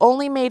 I've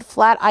only made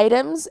flat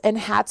items and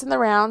hats in the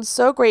round.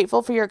 So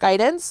grateful for your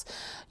guidance.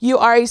 You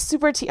are a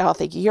super oh,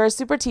 thank you. You're a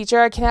super teacher.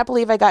 I cannot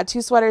believe I got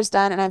 2 sweaters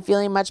done, and I'm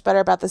feeling much better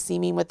about the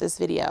seaming with this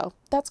video.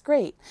 That's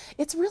great.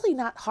 It's really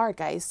not hard,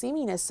 guys.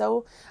 Seaming is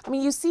so, I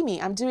mean, you see me,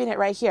 I'm doing it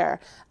right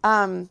here.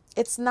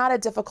 It's not a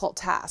difficult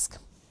task.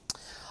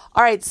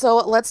 All right, so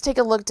let's take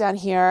a look down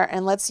here,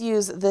 and let's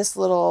use this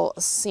little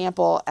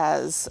sample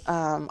as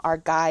our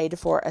guide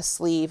for a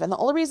sleeve. And the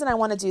only reason I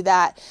want to do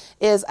that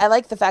is I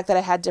like the fact that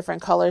I had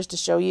different colors to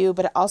show you,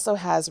 but it also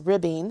has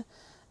ribbing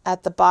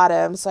at the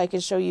bottom, so I can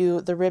show you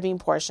the ribbing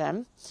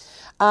portion.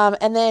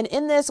 And then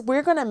in this,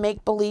 we're going to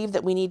make believe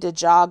that we need to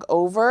jog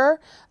over,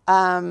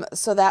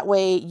 so that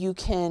way you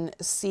can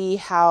see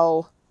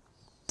how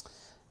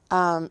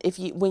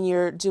when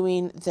you're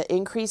doing the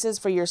increases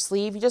for your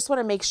sleeve, you just want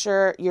to make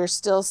sure you're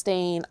still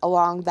staying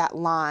along that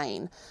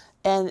line.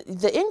 And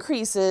the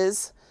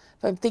increases,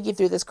 if I'm thinking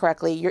through this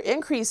correctly, your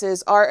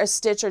increases are a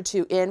stitch or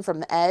 2 in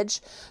from the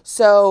edge.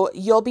 So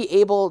you'll be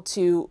able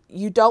to,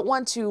 you don't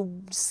want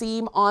to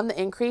seam on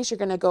the increase, you're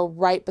going to go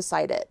right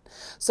beside it.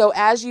 So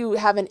as you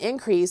have an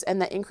increase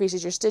and that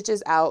increases your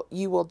stitches out,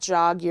 you will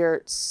jog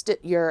your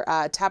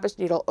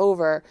tapestry needle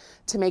over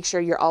to make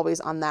sure you're always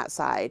on that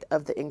side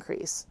of the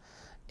increase.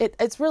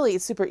 It's really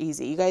super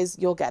easy. You guys,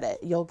 you'll get it.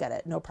 You'll get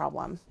it. No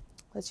problem.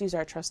 Let's use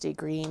our trusty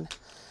green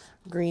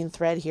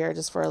thread here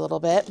just for a little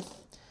bit.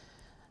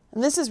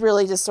 And this is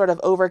really just sort of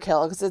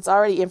overkill because it's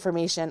already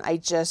information I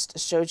just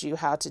showed you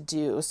how to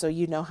do. So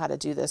you know how to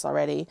do this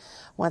already.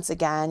 Once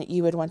again,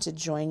 you would want to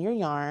join your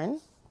yarn.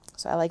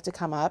 So I like to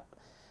come up.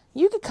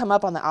 You could come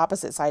up on the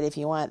opposite side if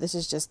you want. This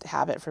is just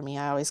habit for me.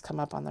 I always come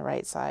up on the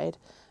right side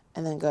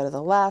and then go to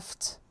the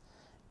left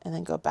and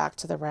then go back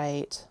to the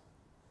right.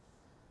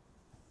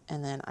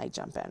 And then I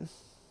jump in.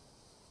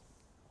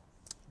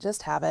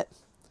 Just habit,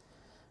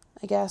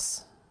 I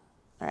guess.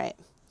 All right.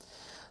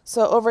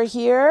 So over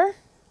here,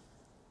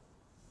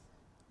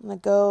 I'm going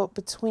to go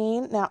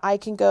between. Now I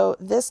can go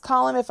this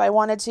column if I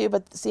wanted to,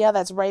 but see how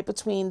that's right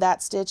between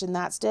that stitch and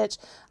that stitch?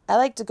 I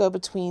like to go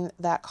between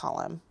that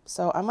column.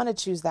 So I'm going to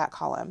choose that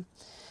column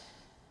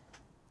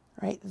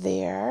right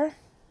there.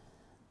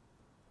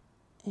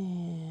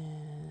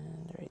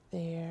 And right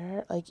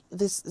there. Like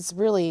this is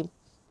really,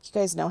 you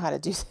guys know how to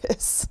do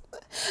this.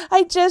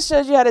 I just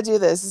showed you how to do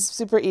this. It's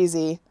super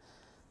easy.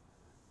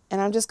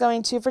 And I'm just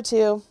going 2 for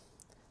 2.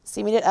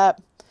 Seaming it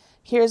up.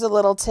 Here's a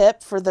little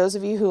tip for those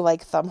of you who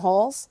like thumb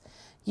holes.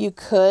 You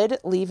could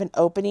leave an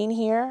opening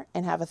here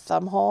and have a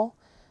thumb hole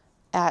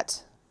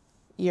at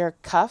your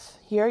cuff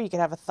here. You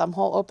could have a thumb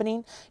hole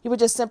opening. You would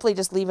just simply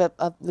just leave it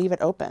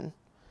open.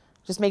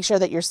 Just make sure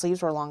that your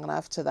sleeves were long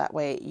enough to that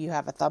way you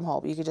have a thumb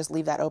hole. You could just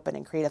leave that open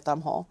and create a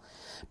thumb hole.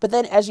 But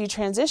then as you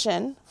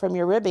transition from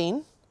your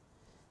ribbing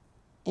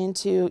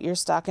into your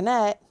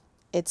stockinette,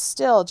 it's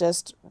still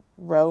just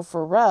row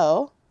for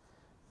row,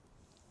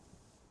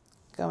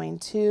 going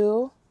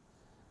 2,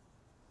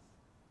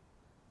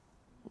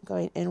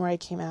 going in where I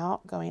came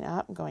out, going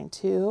up, going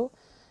 2,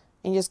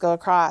 and you just go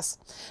across.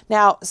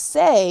 Now,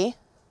 say,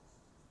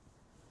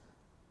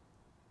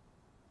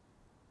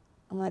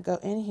 I'm going to go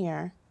in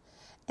here,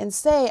 and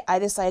say I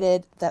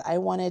decided that I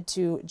wanted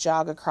to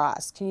jog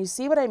across. Can you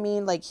see what I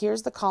mean? Like,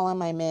 here's the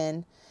column I'm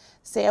in.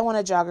 Say I want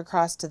to jog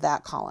across to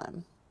that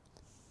column.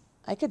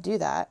 I could do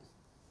that.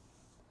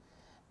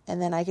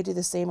 And then I could do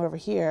the same over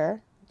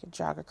here. I could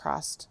jog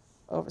across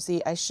over.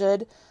 See,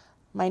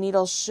 my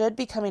needle should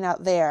be coming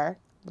out there,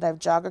 but I've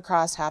jogged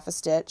across half a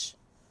stitch.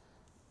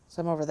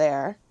 So I'm over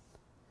there.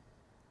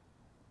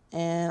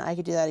 And I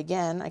could do that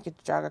again. I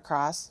could jog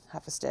across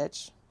half a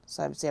stitch.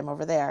 So I'm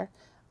over there.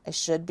 I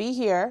should be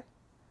here,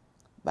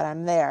 but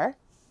I'm there.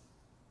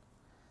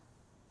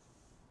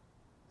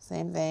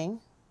 Same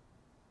thing.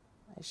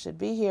 I should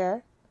be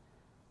here,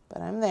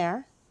 but I'm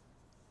there.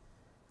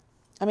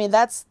 I mean,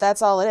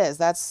 that's all it is.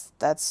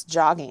 That's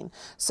jogging.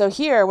 So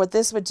here, what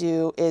this would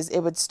do is it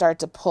would start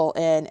to pull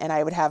in, and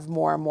I would have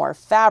more and more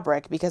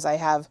fabric because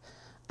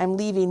I'm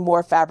leaving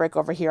more fabric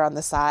over here on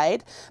the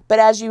side. But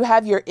as you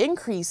have your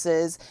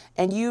increases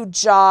and you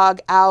jog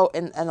out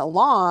and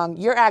along,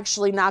 you're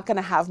actually not going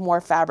to have more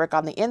fabric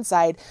on the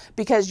inside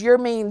because you're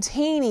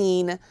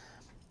maintaining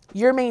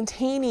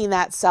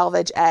that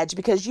selvage edge,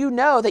 because you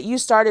know that you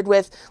started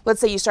with, let's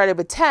say you started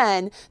with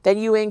 10, then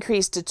you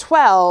increased to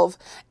 12,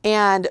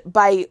 and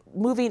by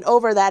moving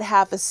over that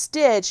half a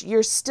stitch,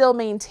 you're still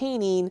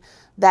maintaining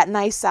that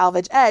nice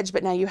salvage edge,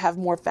 but now you have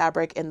more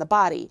fabric in the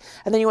body.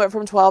 And then you went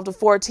from 12 to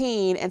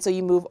 14, and so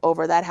you move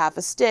over that half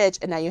a stitch,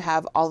 and now you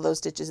have all those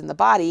stitches in the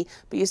body,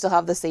 but you still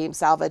have the same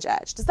salvage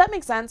edge. Does that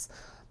make sense?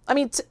 I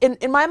mean,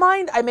 in my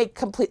mind, I make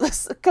complete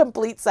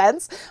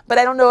sense, but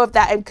I don't know if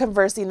I'm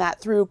conversing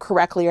that through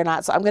correctly or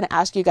not. So I'm going to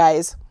ask you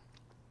guys.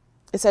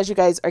 It says you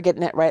guys are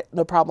getting it right.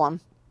 No problem.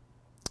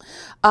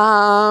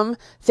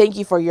 Thank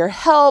you for your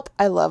help.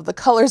 I love the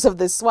colors of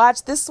this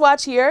swatch. This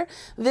swatch here,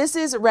 this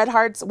is Red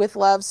Hearts with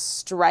Love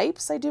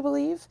Stripes, I do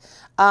believe.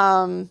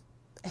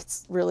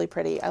 It's really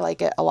pretty. I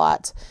like it a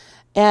lot.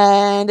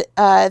 And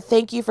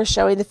thank you for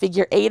showing the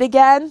figure 8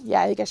 again.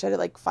 Yeah, I think I showed it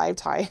like 5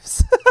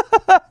 times.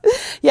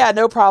 Yeah,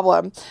 no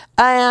problem.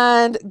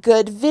 And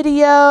good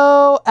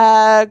video.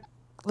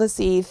 Let's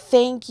see.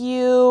 Thank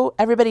you.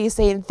 Everybody is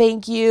saying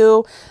thank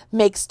you.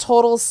 Makes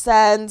total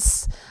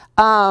sense.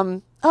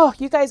 Oh,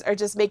 you guys are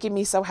just making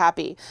me so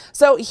happy.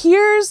 So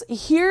here's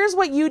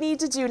what you need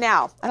to do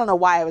now. I don't know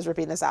why I was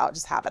ripping this out.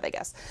 Just habit, I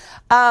guess.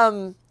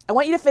 I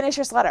want you to finish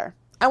your sweater.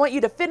 I want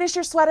you to finish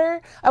your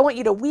sweater. I want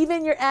you to weave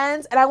in your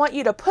ends, and I want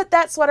you to put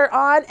that sweater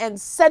on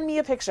and send me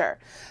a picture.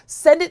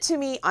 Send it to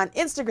me on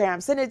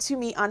Instagram. Send it to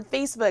me on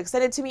Facebook.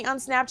 Send it to me on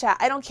Snapchat.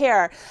 I don't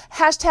care.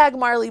 Hashtag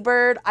Marley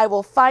Bird. I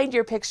will find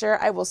your picture.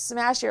 I will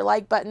smash your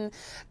like button,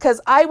 because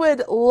I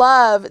would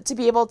love to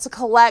be able to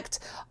collect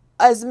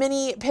as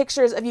many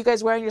pictures of you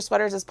guys wearing your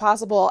sweaters as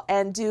possible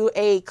and do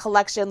a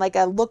collection, like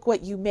a look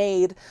what you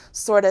made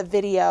sort of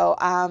video,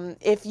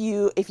 if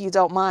you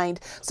don't mind.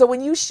 So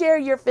when you share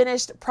your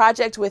finished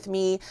project with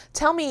me,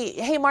 tell me,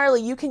 hey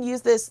Marley, you can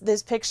use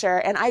this picture,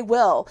 and I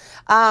will,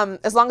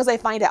 as long as I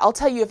find it. I'll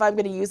tell you if I'm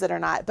going to use it or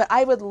not. But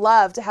I would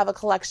love to have a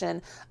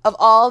collection of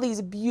all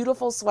these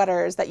beautiful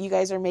sweaters that you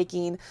guys are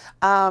making,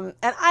 and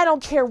I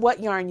don't care what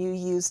yarn you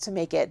use to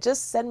make it.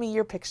 Just send me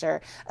your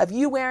picture of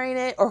you wearing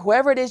it, or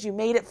whoever it is you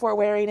made it for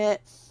wearing it,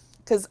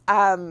 because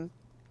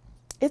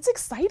it's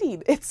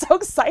exciting. It's so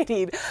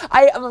exciting.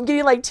 I'm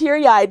getting like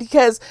teary-eyed,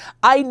 because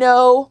I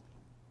know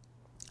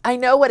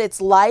what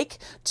it's like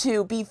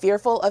to be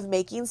fearful of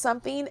making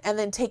something and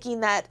then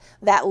taking that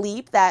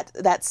leap,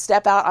 that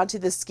step out onto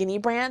the skinny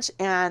branch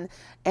and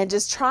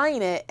just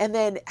trying it, and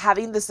then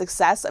having the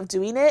success of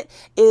doing it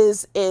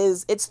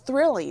it's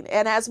thrilling.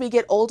 And as we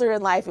get older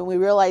in life and we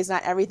realize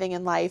not everything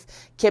in life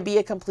can be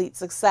a complete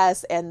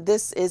success, and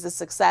this is a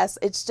success,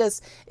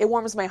 it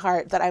warms my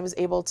heart that I was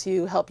able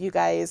to help you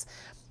guys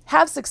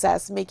have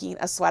success making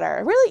a sweater,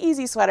 a really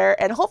easy sweater,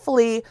 and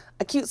hopefully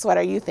a cute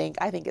sweater you think.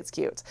 I think it's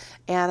cute.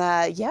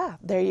 And yeah,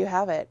 there you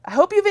have it. I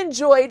hope you've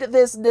enjoyed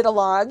this knit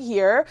along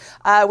here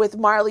with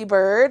Marley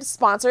Bird,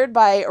 sponsored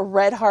by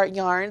Red Heart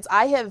Yarns.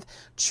 I have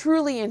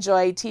truly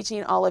enjoyed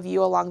teaching all of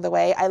you along the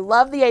way. I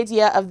love the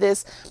idea of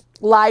this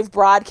live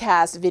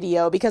broadcast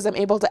video because I'm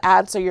able to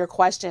answer your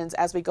questions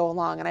as we go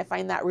along, and I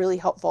find that really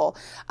helpful.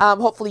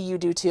 Hopefully you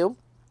do too.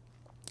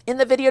 In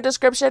the video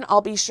description,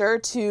 I'll be sure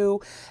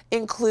to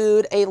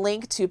include a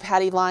link to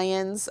Patty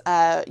Lyons'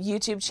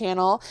 YouTube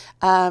channel,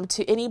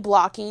 to any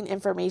blocking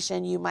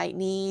information you might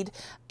need,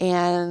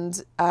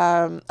 and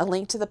a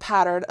link to the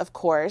pattern, of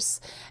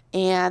course.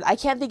 And I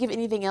can't think of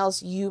anything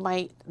else you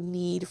might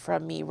need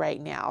from me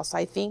right now. So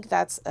I think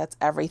that's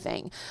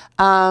everything.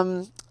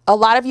 A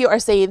lot of you are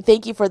saying,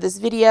 thank you for this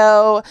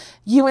video.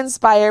 You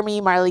inspire me.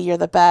 Marley, you're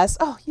the best.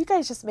 Oh, you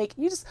guys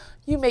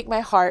you make my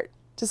heart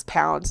just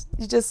pound.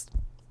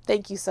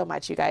 Thank you so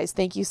much, you guys.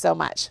 Thank you so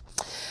much.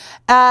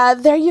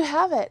 There you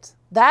have it.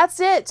 That's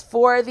it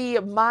for the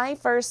My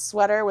First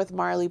Sweater with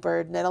Marley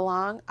Bird knit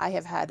along. I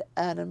have had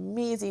an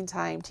amazing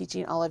time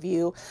teaching all of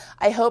you.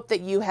 I hope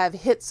that you have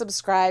hit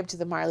subscribe to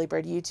the Marley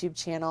Bird YouTube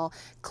channel.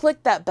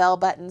 Click that bell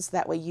button so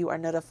that way you are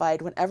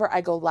notified whenever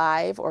I go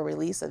live or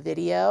release a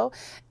video.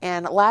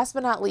 And last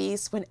but not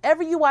least,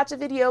 whenever you watch a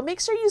video, make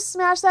sure you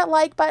smash that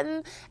like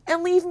button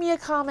and leave me a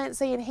comment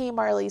saying, hey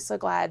Marley, so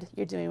glad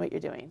you're doing what you're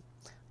doing.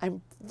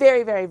 I'm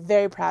very, very,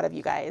 very proud of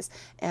you guys,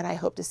 and I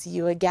hope to see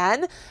you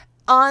again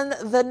on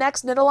the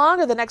next knit along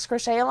or the next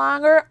crochet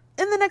along or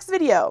in the next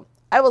video.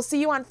 I will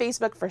see you on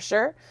Facebook for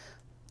sure.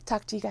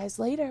 Talk to you guys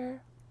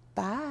later.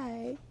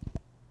 Bye.